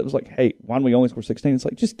appreciate it. But it was like, hey, why don't we only score 16? It's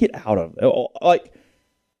like, just get out of it. Like,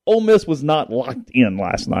 Ole Miss was not locked in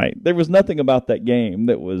last night. There was nothing about that game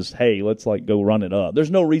that was, hey, let's go run it up. There's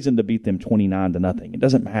no reason to beat them 29-0. It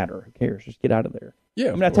doesn't matter. Who cares? Just get out of there.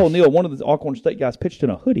 Yeah, I told Neal, one of the Alcorn State guys pitched in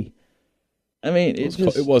a hoodie. I mean, it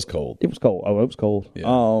was cold. It was cold. Oh, it was cold. Yeah.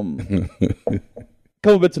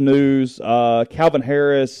 Couple bits of news. Calvin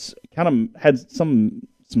Harris kind of had some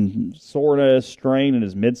soreness, strain in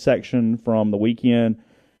his midsection from the weekend.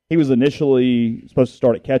 He was initially supposed to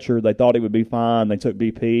start at catcher. They thought he would be fine. They took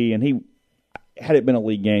BP, and had it been a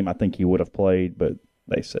league game, I think he would have played, but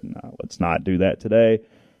they said, no, let's not do that today.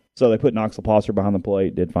 So they put Knox LaPosser behind the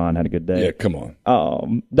plate, did fine, had a good day. Yeah, come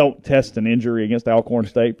on. Don't test an injury against Alcorn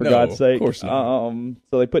State, for God's sake. Of course not.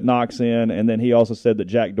 So they put Knox in, and then he also said that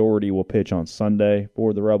Jack Doherty will pitch on Sunday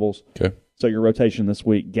for the Rebels. Okay. So your rotation this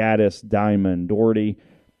week, Gaddis, Diamond, Doherty.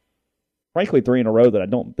 Frankly, 3 in a row that I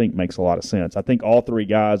don't think makes a lot of sense. I think all 3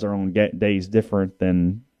 guys are on days different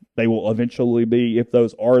than they will eventually be if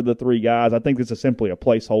those are the 3 guys. I think this is simply a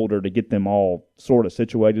placeholder to get them all sort of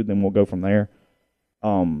situated, then we'll go from there.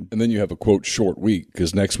 And then you have a, quote, short week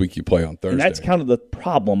because next week you play on Thursday. And that's kind of the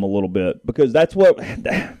problem a little bit because that's what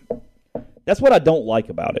I don't like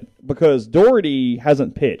about it because Doherty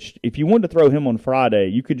hasn't pitched. If you wanted to throw him on Friday,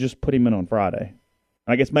 you could just put him in on Friday.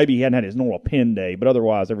 I guess maybe he hadn't had his normal pen day, but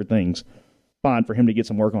otherwise everything's fine for him to get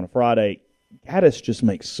some work on a Friday. Gaddis just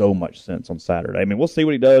makes so much sense on Saturday. I mean, we'll see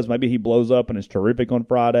what he does. Maybe he blows up and is terrific on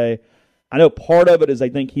Friday. I know part of it is they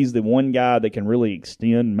think he's the one guy that can really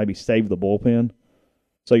extend and maybe save the bullpen,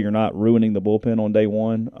 so you're not ruining the bullpen on day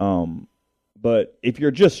one. But if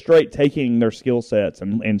you're just straight taking their skill sets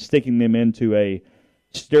and sticking them into a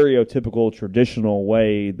stereotypical, traditional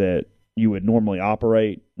way that you would normally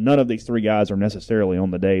operate, none of these 3 guys are necessarily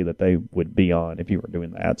on the day that they would be on if you were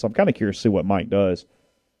doing that. So I'm kind of curious to see what Mike does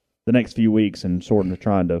the next few weeks and sort of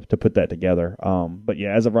trying to put that together. But,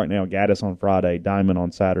 yeah, as of right now, Gaddis on Friday, Diamond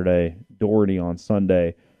on Saturday, Doherty on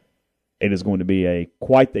Sunday. It is going to be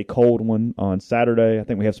quite a cold one on Saturday. I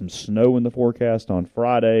think we have some snow in the forecast on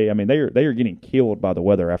Friday. I mean, they are getting killed by the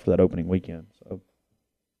weather after that opening weekend. So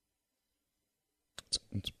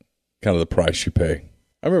it's kind of the price you pay.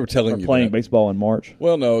 I remember telling you playing baseball in March.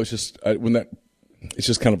 Well, no, it's just it's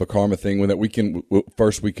just kind of a karma thing. When that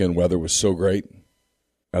first weekend weather was so great,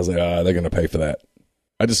 I was like, they're going to pay for that.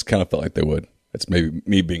 I just kind of felt like they would. It's maybe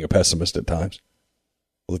me being a pessimist at times.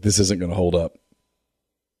 Like, this isn't going to hold up.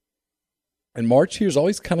 And March here is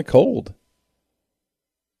always kind of cold.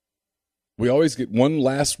 We always get one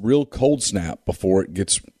last real cold snap before it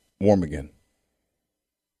gets warm again.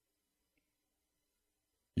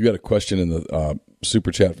 You got a question in the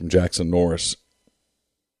super chat from Jackson Norris.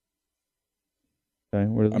 Okay,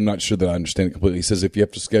 I'm not sure that I understand it completely. He says if you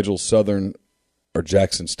have to schedule Southern or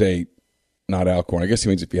Jackson State, not Alcorn. I guess he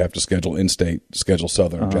means if you have to schedule in-state, schedule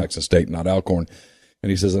Southern or Jackson State, not Alcorn. And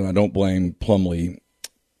he says, and I don't blame Plumlee.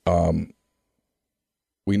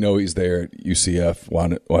 We know he's there at UCF. Why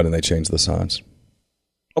didn't they change the signs?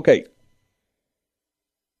 Okay.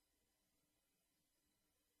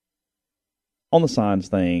 On the signs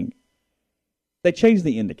thing, they change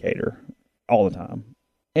the indicator all the time.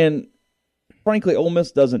 And frankly, Ole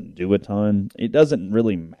Miss doesn't do a ton. It doesn't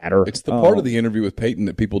really matter. It's the part of the interview with Peyton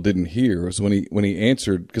that people didn't hear was when he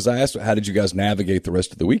answered, because I asked, how did you guys navigate the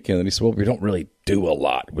rest of the weekend? And he said, well, we don't really do a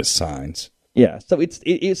lot with signs. Yeah, so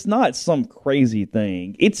it's not some crazy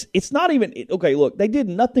thing. It's not even okay. Look, they did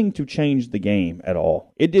nothing to change the game at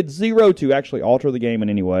all. It did zero to actually alter the game in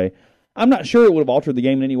any way. I'm not sure it would have altered the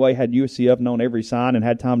game in any way had UCF known every sign and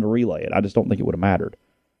had time to relay it. I just don't think it would have mattered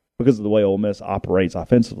because of the way Ole Miss operates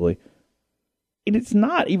offensively. And it's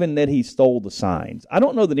not even that he stole the signs. I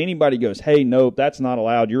don't know that anybody goes, "Hey, nope, that's not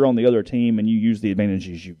allowed. You're on the other team and you use the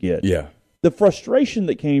advantages you get." Yeah. The frustration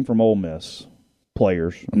that came from Ole Miss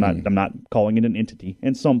players, I'm not calling it an entity,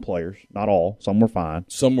 and some players, not all, some were fine.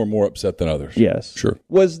 Some were more upset than others. Yes. Sure.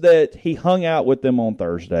 Was that he hung out with them on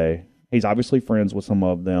Thursday. He's obviously friends with some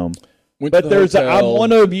of them. But there's I'm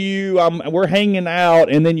one of you, we're hanging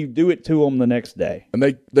out, and then you do it to him the next day.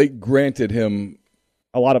 And they granted him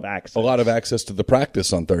a lot of access to the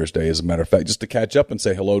practice on Thursday, as a matter of fact, just to catch up and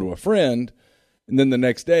say hello to a friend. And then the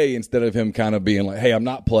next day, instead of him kind of being like, hey, I'm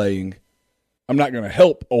not playing, I'm not going to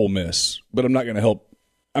help Ole Miss, but I'm not going to help.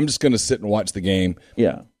 I'm just going to sit and watch the game.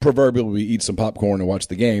 Yeah. Proverbially, we eat some popcorn and watch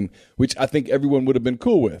the game, which I think everyone would have been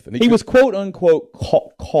cool with. And he was, quote, unquote,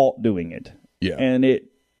 caught doing it. Yeah. And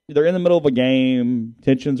they're in the middle of a game.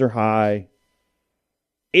 Tensions are high.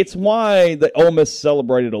 It's why the Ole Miss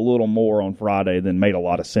celebrated a little more on Friday than made a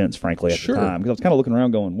lot of sense, frankly, at the time. Because I was kind of looking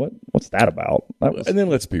around going, what's that about? And then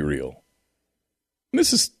let's be real.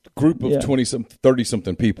 This is a group of 20-something,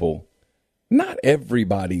 30-something people. Not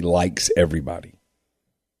everybody likes everybody.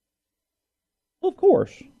 Well, of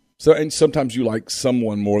course. So, and sometimes you like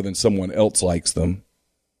someone more than someone else likes them,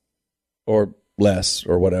 or less,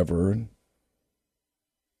 or whatever.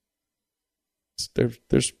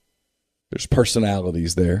 There's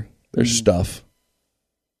personalities there. There's stuff.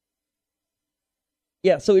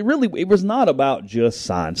 Yeah, so it was not about just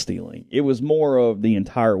sign stealing. It was more of the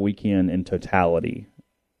entire weekend in totality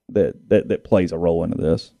that plays a role into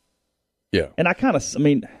this. Yeah, and I kind of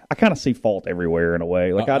see fault everywhere in a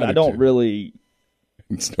way. Like I don't too. Really.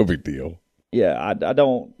 It's no big deal. Yeah, I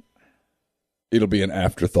don't. It'll be an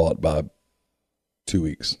afterthought by 2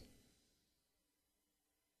 weeks.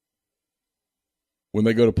 When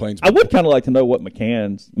they go to Plainsboro. I would kind of like to know what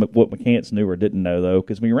McCants knew or didn't know, though,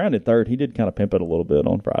 because when he rounded third, he did kind of pimp it a little bit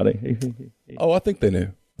on Friday. Oh, I think they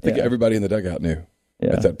knew. I think everybody in the dugout knew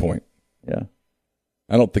at that point. Yeah.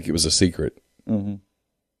 I don't think it was a secret. Mm-hmm.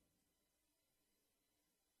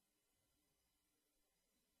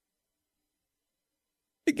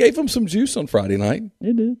 It gave him some juice on Friday night.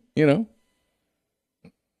 It did. You know?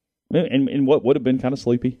 And what would have been kind of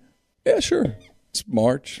sleepy. Yeah, sure. It's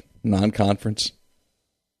March, non-conference.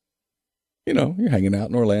 You know, you're hanging out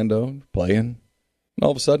in Orlando, playing, and all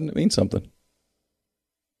of a sudden it means something.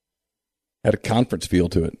 Had a conference feel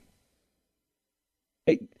to it.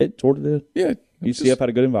 It sort of did. Yeah. UCF had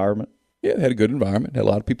a good environment. Yeah, it had a good environment, had a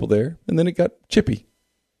lot of people there, and then it got chippy.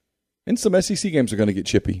 And some SEC games are going to get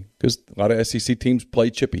chippy because a lot of SEC teams play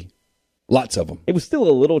chippy. Lots of them. It was still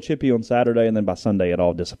a little chippy on Saturday, and then by Sunday it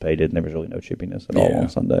all dissipated, and there was really no chippiness at all on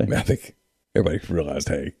Sunday. I think everybody realized,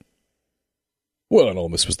 hey, well, and Ole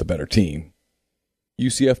Miss was the better team.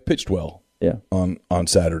 UCF pitched well on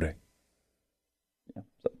Saturday,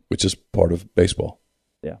 which is part of baseball.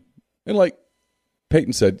 Yeah. And like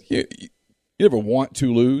Peyton said, you never want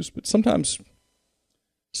to lose, but sometimes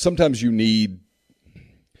you need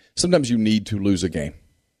to lose a game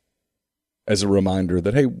as a reminder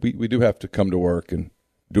that, hey, we do have to come to work and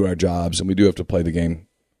do our jobs, and we do have to play the game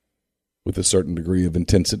with a certain degree of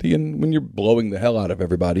intensity. And when you're blowing the hell out of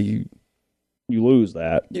everybody, you lose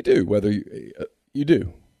that. You do, whether you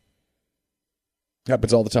do.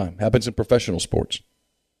 Happens all the time. Happens in professional sports.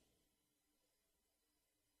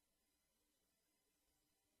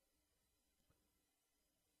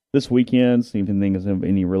 This weekend, see if anything is of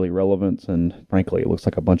any really relevance, and frankly, it looks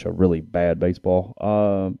like a bunch of really bad baseball.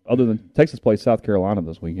 Other than Texas plays South Carolina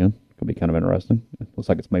this weekend. Could be kind of interesting. It looks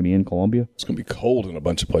like it's maybe in Columbia. It's going to be cold in a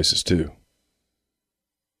bunch of places, too.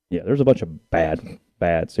 Yeah, there's a bunch of bad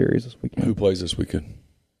series this weekend. Who plays this weekend?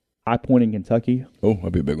 High Point in Kentucky. Oh,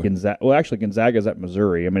 that'd be a big one. Actually, Gonzaga's at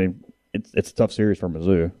Missouri. I mean, it's a tough series for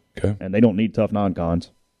Mizzou. Okay. And they don't need tough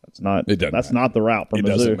non-cons. That's not the route for Mizzou. It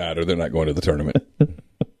doesn't matter. They're not going to the tournament.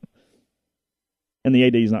 And the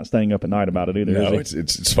AD's not staying up at night about it either. No,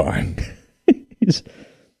 it's fine.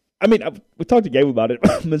 We talked to Gabe about it.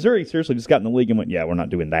 Missouri seriously just got in the league and went, "Yeah, we're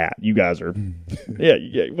not doing that. You guys are,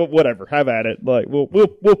 whatever. Have at it. Like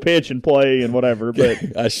we'll pitch and play and whatever."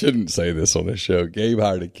 But I shouldn't say this on this show. Gabe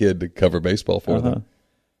hired a kid to cover baseball for them,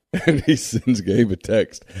 and he sends Gabe a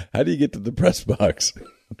text. How do you get to the press box?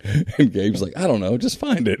 And Gabe's like, "I don't know. Just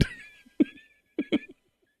find it."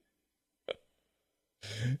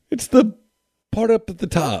 It's the part up at the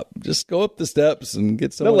top. Just go up the steps and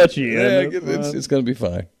get someone. They'll let you in. It's going to be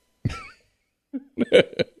fine.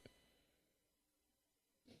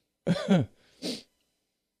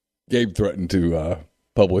 Gabe threatened to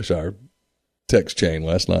publish our text chain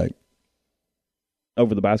last night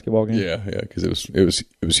over the basketball game. Yeah, because it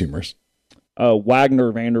was humorous.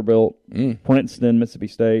 Wagner, Vanderbilt, Princeton, Mississippi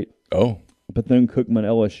State. Oh, Bethune-Cookman,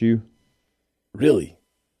 LSU. Really?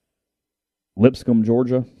 Lipscomb,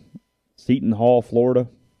 Georgia. Seton Hall, Florida.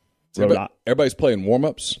 Everybody's playing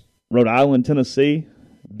warm-ups. Rhode Island, Tennessee.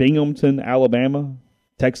 Binghamton, Alabama.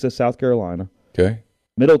 Texas, South Carolina. Okay.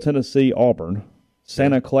 Middle Tennessee, Auburn.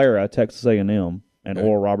 Santa Clara, Texas A&M. And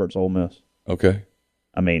Oral Roberts, Ole Miss. Okay.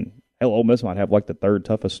 I mean, hell, Ole Miss might have like the third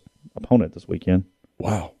toughest opponent this weekend.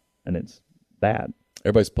 Wow. And it's bad.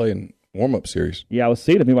 Everybody's playing warm-up series. Yeah, I was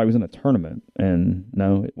seeing if anybody was in a tournament. And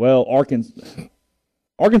no. Well,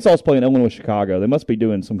 Arkansas's playing Illinois, Chicago. They must be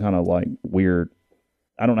doing some kind of like weird.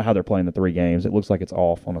 I don't know how they're playing the 3 games. It looks like it's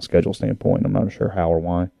off on a schedule standpoint. I'm not sure how or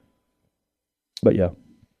why. But yeah.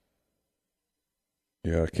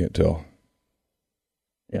 Yeah, I can't tell.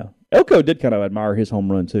 Yeah. Elko did kind of admire his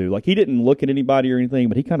home run too. Like he didn't look at anybody or anything,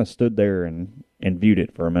 but he kind of stood there and viewed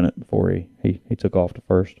it for a minute before he took off to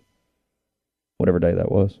first. Whatever day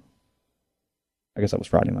that was. I guess that was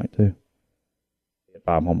Friday night too. He had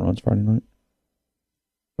 5 home runs Friday night.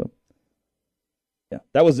 Yeah,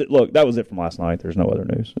 that was it. Look, that was it from last night. There's no other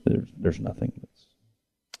news. There's nothing.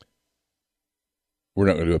 We're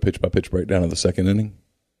not going to do a pitch-by-pitch breakdown of the second inning?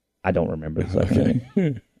 I don't remember the second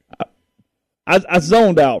inning. I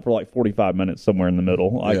zoned out for like 45 minutes somewhere in the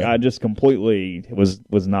middle. Like I just completely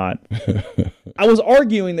was not. I was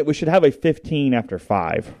arguing that we should have a 15 after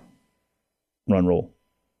 5 run rule.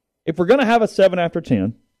 If we're going to have a 7 after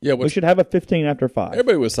 10, we should have a 15 after 5.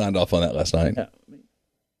 Everybody was signed off on that last night. Yeah.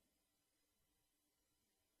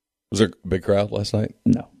 Was there a big crowd last night?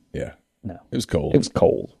 No. Yeah. No. It was cold. It was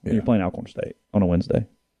cold. Yeah. You're playing Alcorn State on a Wednesday.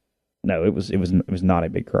 No, it was not a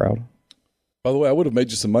big crowd. By the way, I would have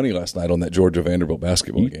made you some money last night on that Georgia-Vanderbilt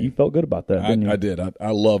basketball game. You felt good about that, didn't you? I did.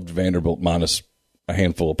 I loved Vanderbilt minus a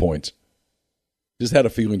handful of points. Just had a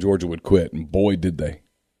feeling Georgia would quit, and boy, did they.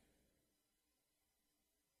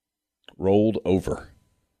 Rolled over.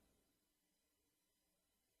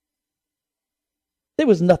 There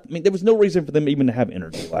was nothing. I mean, there was no reason for them even to have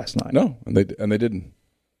energy last night. No, and they didn't.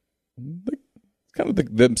 It's kind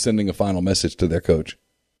of them sending a final message to their coach.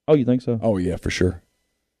 Oh, you think so? Oh, yeah, for sure.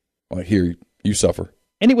 Like, here, you suffer.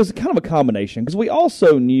 And it was kind of a combination because we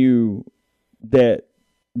also knew that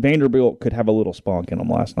Vanderbilt could have a little spunk in them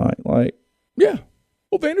last night. Yeah.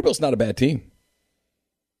 Well, Vanderbilt's not a bad team.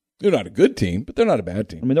 They're not a good team, but they're not a bad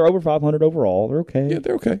team. I mean, they're over 500 overall. They're okay. Yeah,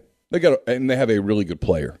 they're okay. And they have a really good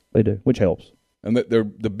player. They do, which helps. And they're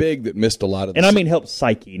the big that missed a lot of the season. And I mean helps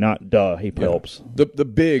psyche, not he helps. The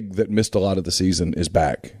big that missed a lot of the season is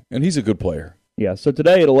back, and he's a good player. Yeah, so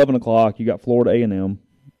today at 11 o'clock, you got Florida A&M,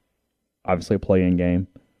 obviously a play-in game,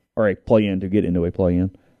 or a play-in to get into a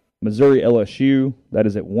play-in. Missouri LSU, that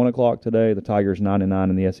is at 1 o'clock today. The Tigers 9-9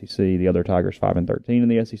 in the SEC. The other Tigers 5-13 in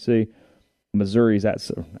the SEC. Missouri's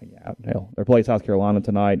they're playing South Carolina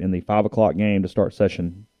tonight in the 5 o'clock game to start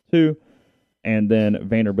session 2. And then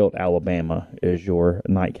Vanderbilt, Alabama is your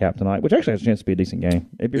nightcap tonight, which actually has a chance to be a decent game.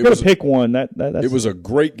 If you're going to pick one, that's it was a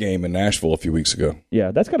great game in Nashville a few weeks ago.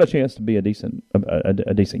 Yeah, that's got a chance to be a decent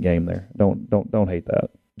game there. Don't hate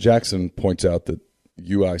that. Jackson points out that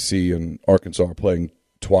UIC and Arkansas are playing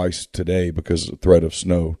twice today because of the threat of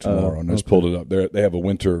snow tomorrow. And I just pulled it up. They have a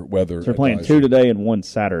winter weather. So they're playing 2 today and 1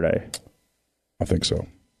 Saturday. I think so.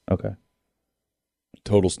 Okay.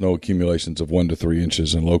 Total snow accumulations of 1 to 3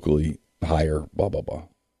 inches and locally higher, blah, blah, blah.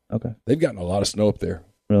 Okay. They've gotten a lot of snow up there.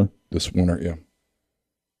 Really? This winter, yeah.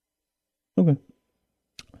 Okay.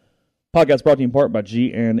 Podcast brought to you in part by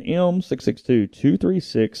G&M,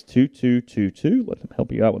 662-236-2222. Let them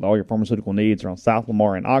help you out with all your pharmaceutical needs around South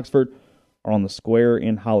Lamar and Oxford, or on the square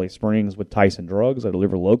in Holly Springs with Tyson Drugs. They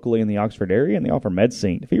deliver locally in the Oxford area, and they offer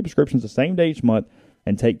MedSync to fill your prescriptions the same day each month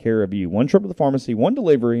and take care of you. One trip to the pharmacy, one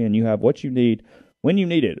delivery, and you have what you need when you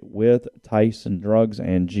need it with Tyson Drugs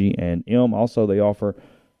and G&M. Also, they offer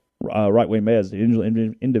Right Way Meds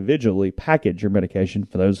to individually package your medication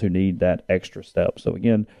for those who need that extra step. So,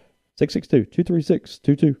 again,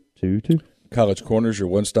 662-236-2222. College Corners, your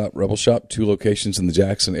one-stop Rebel shop. 2 locations in the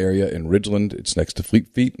Jackson area. In Ridgeland, it's next to Fleet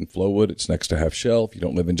Feet. In Flowood, it's next to Half Shell. If you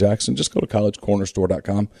don't live in Jackson, just go to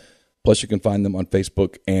collegecornerstore.com. Plus, you can find them on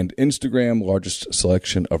Facebook and Instagram. Largest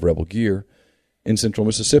selection of Rebel gear in Central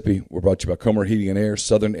Mississippi. We're brought to you by Comer Heating and Air,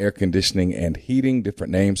 Southern Air Conditioning and Heating.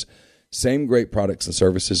 Different names. Same great products and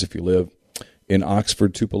services. If you live in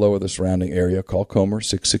Oxford, Tupelo, or the surrounding area, call Comer,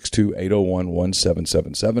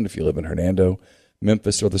 662-801-1777. If you live in Hernando,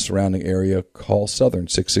 Memphis, or the surrounding area, call Southern,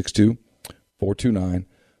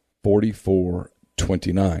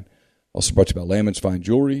 662-429-4429. Also brought to you by Lammon's Fine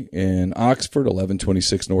Jewelry in Oxford,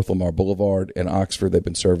 1126 North Lamar Boulevard in Oxford. They've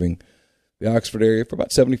been serving the Oxford area for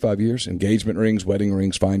about 75 years. Engagement rings, wedding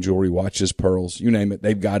rings, fine jewelry, watches, pearls, you name it.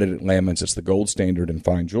 They've got it at Lammon's. It's the gold standard in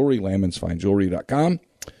fine jewelry, lammonsfinejewelry.com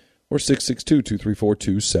or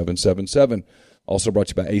 662-234-2777. Also brought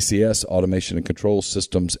to you by ACS, Automation and Control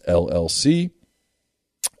Systems, LLC.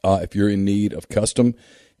 If you're in need of custom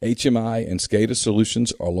HMI and SCADA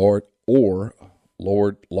solutions large.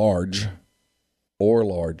 Why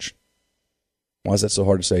is that so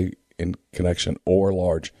hard to say in connection? Or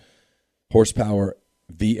large. Horsepower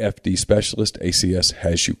VFD specialist, ACS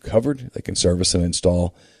has you covered. They can service and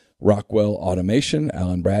install Rockwell Automation,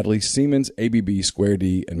 Allen Bradley, Siemens, ABB, Square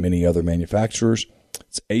D, and many other manufacturers.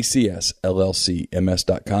 It's ACS, LLC,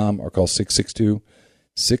 MS.com, or call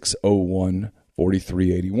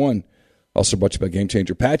 662-601-4381. Also brought to you by Game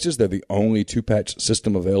Changer Patches. They're the only 2-patch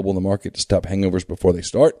system available in the market to stop hangovers before they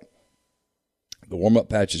start. The warm-up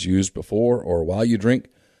patch is used before or while you drink.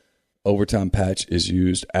 Overtime patch is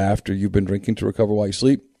used after you've been drinking to recover while you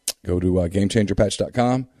sleep. Go to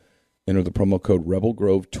GameChangerPatch.com. Enter the promo code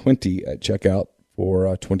RebelGrove20 at checkout for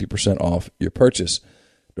 20% off your purchase.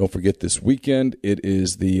 Don't forget this weekend, it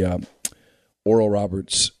is the Oral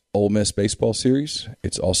Roberts Ole Miss Baseball Series.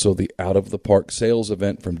 It's also the Out of the Park sales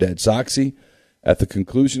event from Dead Soxy. At the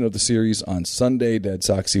conclusion of the series on Sunday, Dead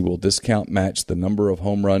Soxy will discount match the number of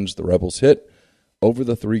home runs the Rebels hit over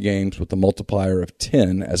the 3 games with a multiplier of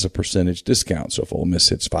 10 as a percentage discount. So if Ole Miss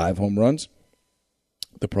hits 5 home runs,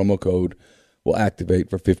 the promo code will activate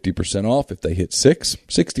for 50% off. If they hit 6,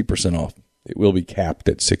 60% off. It will be capped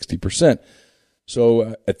at 60%.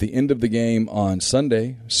 So at the end of the game on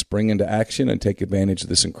Sunday, spring into action and take advantage of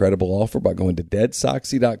this incredible offer by going to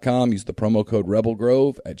deadsoxy.com. Use the promo code Rebel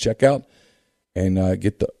Grove at checkout and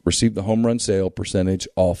receive the home run sale percentage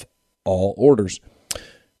off all orders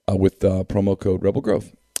with promo code Rebel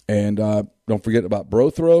Grove. And don't forget about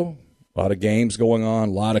Bro Throw. A lot of games going on,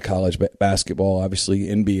 a lot of college basketball, obviously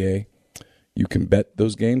NBA. You can bet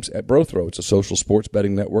those games at Bro Throw. It's a social sports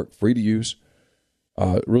betting network, free to use.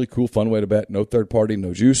 Really cool, fun way to bet. No third party,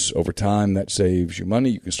 no juice. Over time, that saves you money.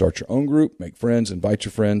 You can start your own group, make friends, invite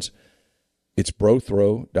your friends. It's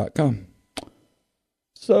brothrow.com.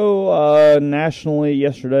 So, nationally,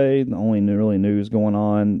 yesterday, the only really news going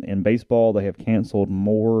on in baseball, they have canceled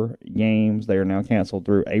more games. They are now canceled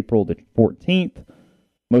through April the 14th.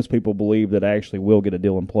 Most people believe that I actually will get a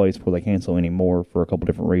deal in place before they cancel any more for a couple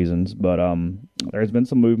different reasons. But there's been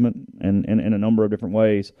some movement in a number of different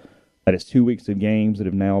ways. That is 2 weeks of games that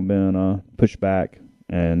have now been pushed back,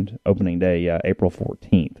 and opening day, April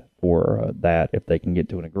 14th for that, if they can get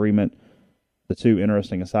to an agreement. The two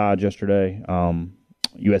interesting asides yesterday,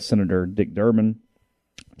 U.S. Senator Dick Durbin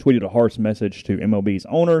tweeted a harsh message to MLB's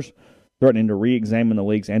owners, threatening to re-examine the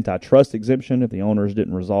league's antitrust exemption if the owners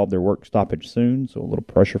didn't resolve their work stoppage soon. So a little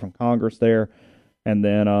pressure from Congress there. And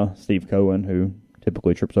then Steve Cohen, who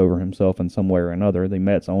typically trips over himself in some way or another, the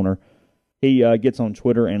Mets owner, he gets on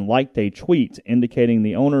Twitter and liked a tweet indicating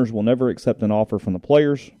the owners will never accept an offer from the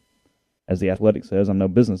players. As The Athletic says, I'm no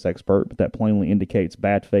business expert, but that plainly indicates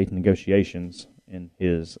bad faith negotiations in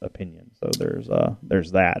his opinion. So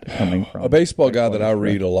there's that coming from a baseball guy that I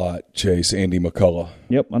read a lot, Chase, Andy McCullough.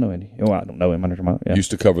 Yep, I know Andy. Oh, I don't know him. Yeah.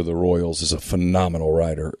 Used to cover the Royals, is a phenomenal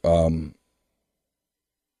writer.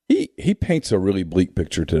 He paints a really bleak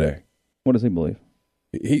picture today. What does he believe?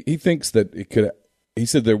 He thinks that it could. He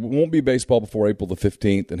said there won't be baseball before April the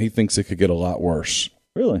 15th, and he thinks it could get a lot worse.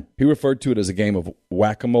 Really? He referred to it as a game of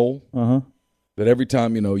whack-a-mole. Uh-huh. That every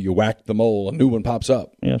time, you whack the mole, a new one pops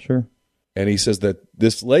up. Yeah, sure. And he says that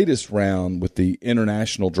this latest round with the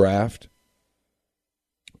international draft,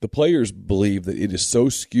 the players believe that it is so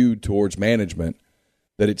skewed towards management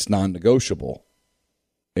that it's non-negotiable.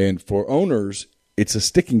 And for owners, it's a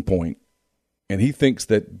sticking point. And he thinks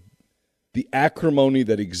that the acrimony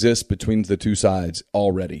that exists between the two sides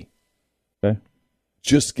already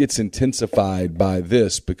just gets intensified by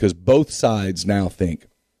this, because both sides now think,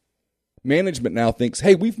 management now thinks,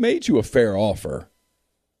 hey, we've made you a fair offer.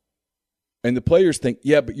 And the players think,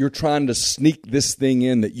 yeah, but you're trying to sneak this thing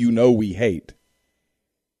in that we hate.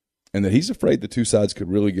 And that he's afraid the two sides could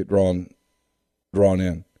really get drawn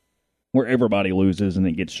in. Where everybody loses and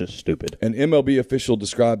it gets just stupid. An MLB official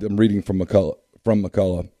described, I'm reading from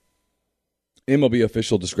McCullough, MLB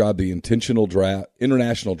official described the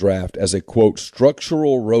international draft as a, quote,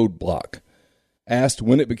 structural roadblock. Asked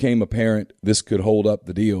when it became apparent this could hold up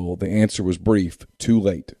the deal, the answer was brief: too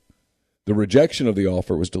late. The rejection of the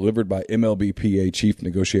offer was delivered by MLBPA chief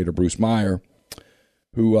negotiator Bruce Meyer,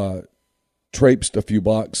 who traipsed a few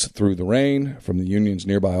blocks through the rain from the union's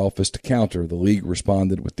nearby office to counter. The league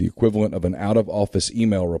responded with the equivalent of an out-of-office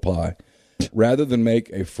email reply. Rather than make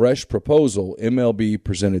a fresh proposal, MLB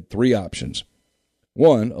presented 3 options.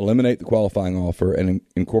 1, eliminate the qualifying offer and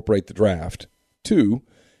incorporate the draft. 2,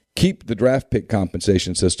 keep the draft pick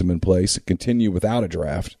compensation system in place and continue without a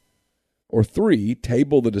draft. Or 3,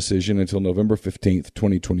 table the decision until November 15th,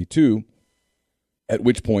 2022, at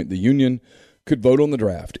which point the union could vote on the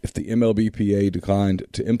draft. If the MLBPA declined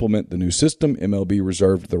to implement the new system, MLB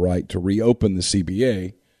reserved the right to reopen the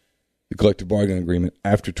CBA, the collective bargaining agreement,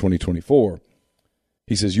 after 2024.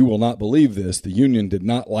 He says, you will not believe this. The union did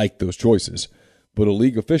not like those choices, but a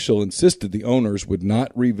league official insisted the owners would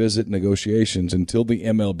not revisit negotiations until the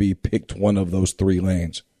MLB picked one of those 3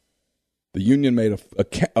 lanes. The union made a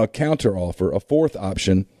counteroffer, a 4th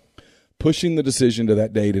option, pushing the decision to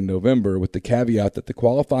that date in November with the caveat that the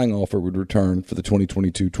qualifying offer would return for the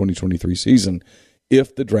 2022-2023 season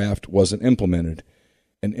if the draft wasn't implemented.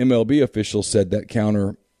 An MLB official said that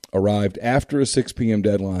counter arrived after a 6 p.m.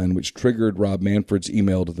 deadline, which triggered Rob Manfred's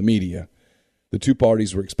email to the media. The two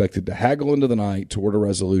parties were expected to haggle into the night toward a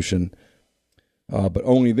resolution, but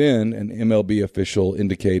only then, an MLB official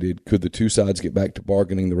indicated, could the two sides get back to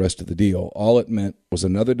bargaining the rest of the deal. All it meant was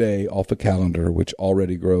another day off a calendar, which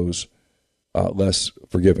already grows less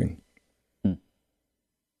forgiving.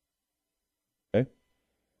 Okay.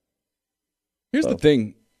 Here's the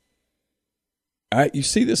thing. You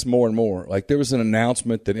see this more and more. Like there was an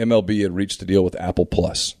announcement that MLB had reached a deal with Apple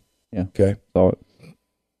Plus. Yeah. Okay. Saw it.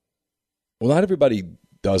 Well, not everybody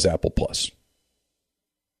does Apple Plus.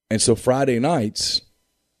 And so Friday nights,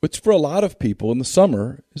 which for a lot of people in the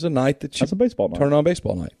summer is a night that you That's a baseball night. turn on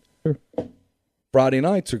baseball night. Sure. Friday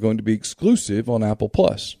nights are going to be exclusive on Apple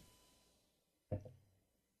Plus.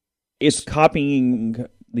 It's copying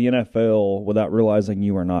the NFL without realizing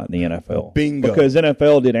you are not in the NFL. Bingo. Because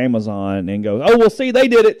NFL did Amazon and goes, oh, well, see, they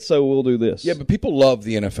did it, so we'll do this. Yeah, but people love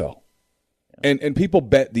the NFL. And people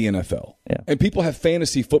bet the NFL. Yeah. And people have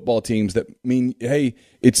fantasy football teams that mean, hey,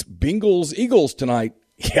 it's Bengals, Eagles tonight.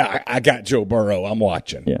 Yeah, I got Joe Burrow. I'm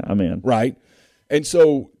watching. Yeah, I'm in. Right? And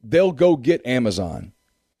so they'll go get Amazon.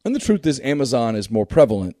 And the truth is Amazon is more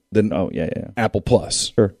prevalent than Apple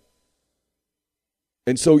Plus. Sure.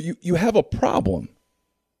 And so you have a problem.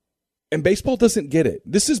 And baseball doesn't get it.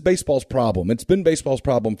 This is baseball's problem. It's been baseball's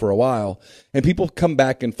problem for a while. And people come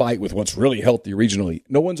back and fight with what's really healthy regionally.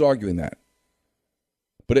 No one's arguing that.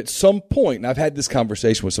 But at some point, and I've had this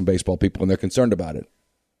conversation with some baseball people, and they're concerned about it.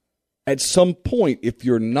 At some point, if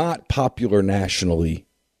you're not popular nationally,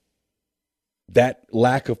 that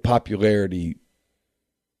lack of popularity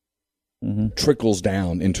trickles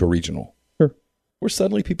down into regional. Sure. Where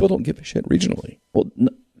suddenly people don't give a shit regionally. Well,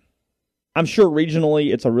 I'm sure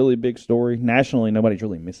regionally it's a really big story. Nationally, nobody's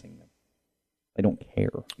really missing them. They don't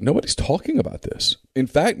care. Nobody's talking about this. In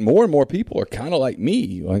fact, more and more people are kind of like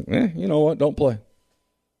me. Like, you know what? Don't play.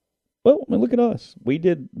 Well, I mean, look at us. We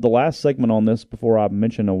did the last segment on this before I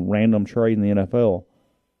mentioned a random trade in the NFL.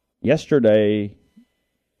 Yesterday,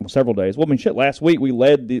 several days. Well, I mean, shit. Last week we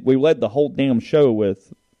led the whole damn show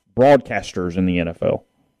with broadcasters in the NFL.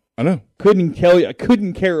 I know. Couldn't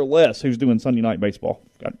care less who's doing Sunday night baseball.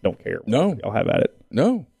 I don't care. No, I'll have at it.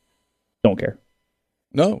 No, don't care.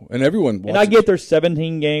 No, and everyone. And I get there's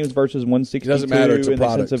 17 games versus 162. It doesn't matter. It's a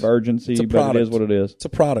product. In the sense of urgency, but it is what it is. It's a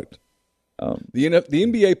product. The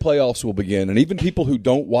NBA playoffs will begin, and even people who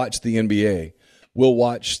don't watch the NBA will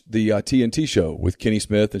watch the TNT show with Kenny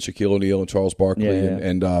Smith and Shaquille O'Neal and Charles Barkley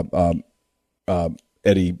and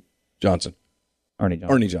Eddie Johnson.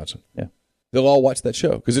 Ernie Johnson. Yeah. They'll all watch that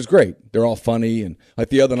show because it's great. They're all funny. And like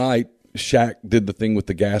the other night, Shaq did the thing with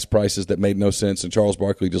the gas prices that made no sense, and Charles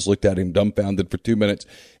Barkley just looked at him dumbfounded for 2 minutes,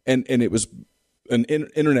 and it was an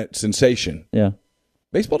internet sensation. Yeah.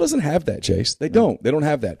 Baseball doesn't have that, Chase. They don't. They don't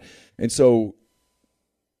have that. And so,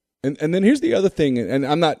 and then here's the other thing, and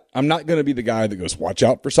I'm not going to be the guy that goes, watch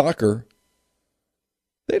out for soccer.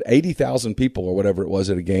 They had 80,000 people or whatever it was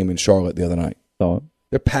at a game in Charlotte the other night.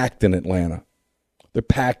 They're packed in Atlanta. They're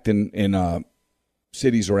packed in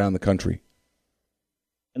cities around the country.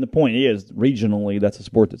 And the point is, regionally, that's a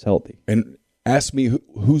sport that's healthy. And ask me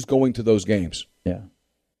who's going to those games. Yeah.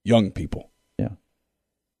 Young people. Yeah.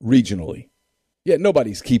 Regionally. Yeah,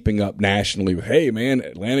 nobody's keeping up nationally with, hey, man,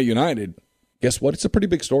 Atlanta United. Guess what? It's a pretty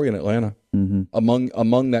big story in Atlanta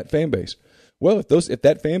among that fan base. Well, if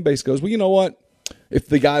that fan base goes, well, you know what? If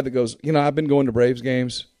the guy that goes, I've been going to Braves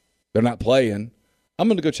games, they're not playing, I'm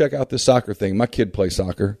going to go check out this soccer thing. My kid plays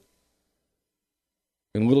soccer.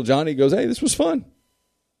 And little Johnny goes, hey, this was fun.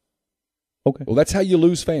 Okay. Well, that's how you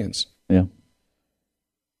lose fans. Yeah.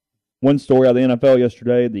 One story out of the NFL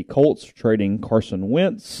yesterday, the Colts trading Carson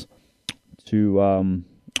Wentz to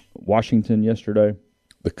Washington yesterday.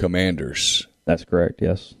 The Commanders. That's correct,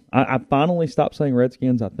 yes. I finally stopped saying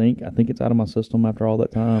Redskins, I think. I think it's out of my system after all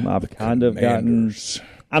that time. I've kind of gotten...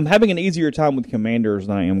 I'm having an easier time with Commanders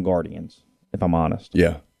than I am Guardians, if I'm honest.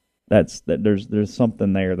 Yeah. There's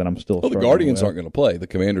something there that I'm still the Guardians aren't going to play. The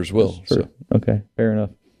Commanders will. So. Okay, fair enough.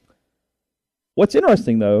 What's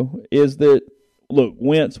interesting, though, is that, look,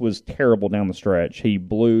 Wentz was terrible down the stretch. He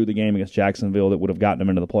blew the game against Jacksonville that would have gotten him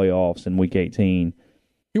into the playoffs in Week 18.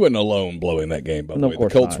 He wasn't alone blowing that game, by the way. The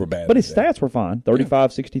Colts were bad. But his stats were fine.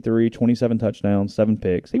 35, 63, 27 touchdowns, 7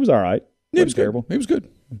 picks. He was all right. He was terrible. He was good.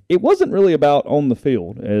 It wasn't really about on the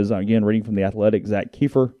field, as, again, reading from The Athletic, Zach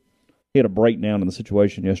Kiefer, he had a breakdown in the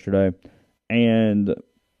situation yesterday. And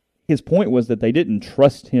his point was that they didn't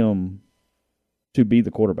trust him to be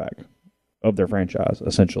the quarterback of their franchise,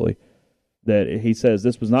 essentially. That he says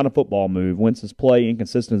this was not a football move. Wentz's play,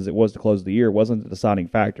 inconsistent as it was to close the year, wasn't the deciding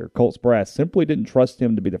factor. Colts brass simply didn't trust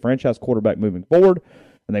him to be the franchise quarterback moving forward,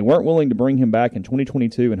 and they weren't willing to bring him back in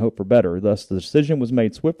 2022 and hope for better. Thus, the decision was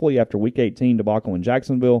made swiftly after Week 18 debacle in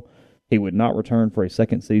Jacksonville. He would not return for a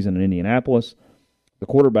second season in Indianapolis. The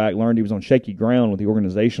quarterback learned he was on shaky ground with the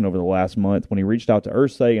organization over the last month when he reached out to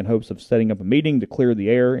Irsay in hopes of setting up a meeting to clear the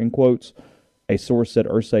air, in quotes. A source said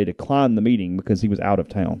Irsay declined the meeting because he was out of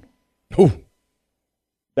town. Ooh.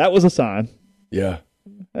 That was a sign. Yeah.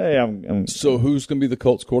 hey, I'm. So who's going to be the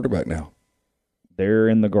Colts quarterback now? They're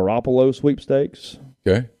in the Garoppolo sweepstakes.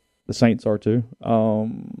 Okay. The Saints are too.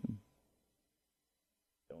 Don't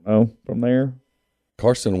know from there.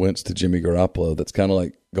 Carson Wentz to Jimmy Garoppolo. That's kind of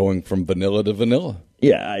like going from vanilla to vanilla.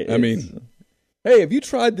 Yeah. I mean, hey, have you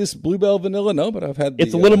tried this Bluebell vanilla? No, but I've had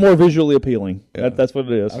it's a little more visually appealing. Yeah. That's what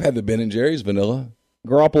it is. I've had the Ben & Jerry's vanilla.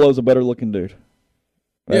 Garoppolo's a better looking dude.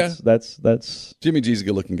 That's Jimmy G's a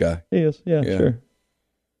good looking guy. He is. Yeah, sure.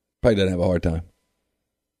 Probably doesn't have a hard time.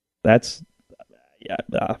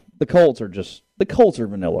 The Colts are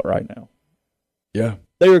vanilla right now. Yeah.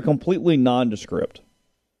 They are completely nondescript.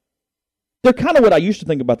 They're kind of what I used to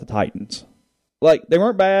think about the Titans. Like, they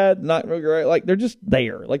weren't bad, not really great. Like, they're just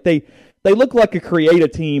there. Like, they look like a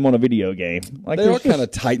creative team on a video game. Like, they are kind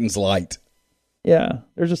of Titans light. Yeah.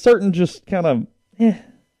 There's a certain just kind of, And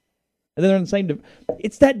then they're in the same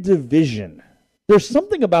it's that division. There's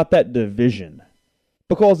something about that division.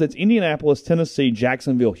 Because it's Indianapolis, Tennessee,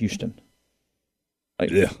 Jacksonville, Houston.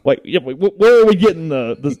 Like, wait, where are we getting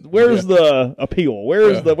where's the appeal?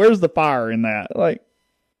 Where's the fire in that? Like,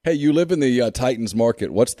 hey, you live in the Titans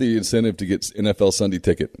market. What's the incentive to get NFL Sunday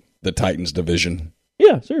ticket? The Titans division.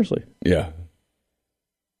 Yeah, seriously. Yeah.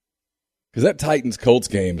 Because that Titans Colts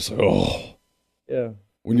game's yeah.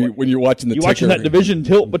 When you're watching the you ticker, watching that division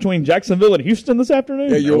tilt between Jacksonville and Houston this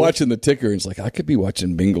afternoon? Yeah, you're watching the ticker, and it's like I could be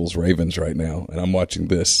watching Bengals Ravens right now, and I'm watching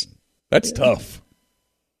this. That's tough.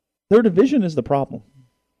 Their division is the problem.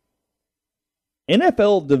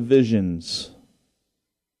 NFL divisions,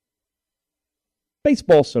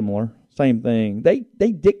 baseball similar, same thing.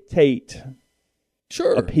 They dictate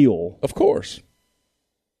appeal. Of course.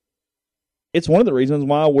 It's one of the reasons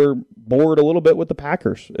why we're bored a little bit with the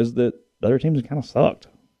Packers, is that the other teams have kind of sucked.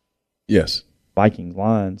 Yes. Vikings,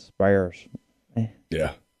 Lions, Bears.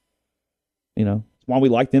 Yeah. It's why we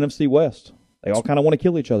like the NFC West. They all kind of want to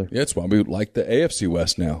kill each other. Yeah, it's why we like the AFC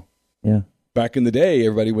West now. Yeah. Back in the day,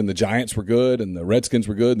 everybody, when the Giants were good and the Redskins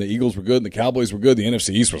were good and the Eagles were good and the Cowboys were good, the NFC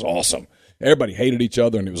East was awesome. Everybody hated each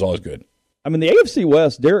other and it was always good. I mean, the AFC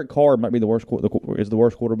West, Derek Carr might be the worst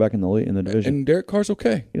quarterback in the division. And Derek Carr's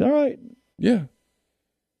okay. He's all right. Yeah.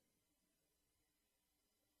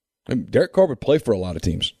 And Derek Carr would play for a lot of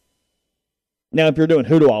teams. Now, if you're doing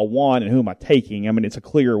who do I want and who am I taking, I mean, it's a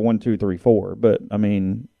clear 1, 2, 3, 4. But, I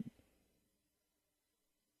mean,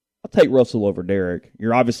 I'll take Russell over Derek.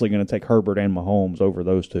 You're obviously going to take Herbert and Mahomes over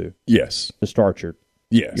those two. Yes. To start your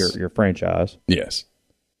franchise. Yes.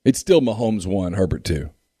 It's still Mahomes 1, Herbert 2.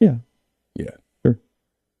 Yeah. Yeah. Sure.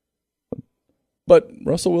 But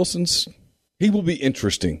Russell Wilson's, he will be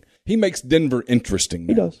interesting. He makes Denver interesting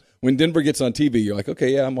now. He does. When Denver gets on TV, you're like, okay,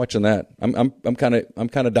 yeah, I'm watching that. I'm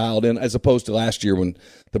kind of dialed in, as opposed to last year when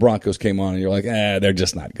the Broncos came on and you're like, they're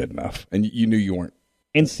just not good enough, and you knew you weren't.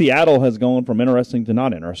 And Seattle has gone from interesting to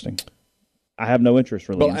not interesting. I have no interest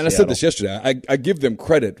really. And I said this yesterday. I give them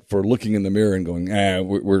credit for looking in the mirror and going,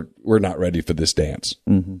 we're not ready for this dance.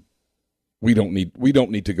 Mm-hmm. We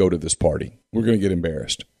don't need to go to this party. We're going to get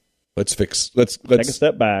embarrassed. Let's take a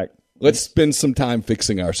step back. Let's spend some time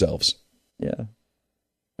fixing ourselves. Yeah.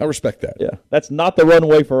 I respect that. Yeah. That's not the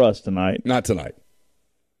runway for us tonight. Not tonight.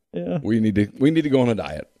 Yeah. We need to go on a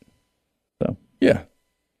diet. So. Yeah.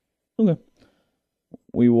 Okay.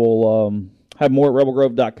 We will have more at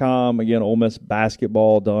rebelgrove.com. Again, Ole Miss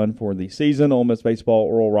basketball done for the season. Ole Miss baseball,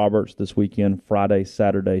 Oral Roberts this weekend, Friday,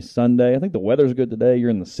 Saturday, Sunday. I think the weather's good today. You're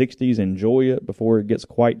in the 60s. Enjoy it before it gets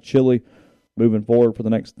quite chilly. Moving forward for the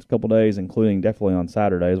next couple of days, including definitely on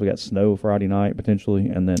Saturdays. We got snow Friday night potentially,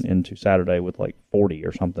 and then into Saturday with like 40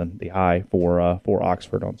 or something, the high for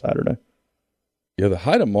Oxford on Saturday. Yeah, the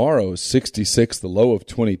high tomorrow is 66, the low of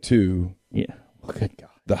 22. Yeah, good God.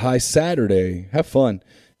 The high Saturday, have fun,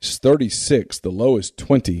 is 36, the low is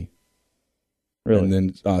 20. Really? And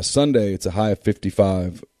then Sunday, it's a high of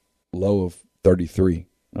 55, low of 33.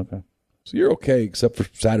 Okay. So you're okay, except for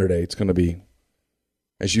Saturday. It's going to be,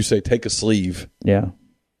 as you say, take a sleeve. Yeah.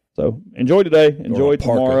 So enjoy today. Enjoy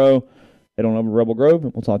tomorrow. Head on over to Rebel Grove,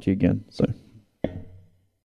 and we'll talk to you again soon.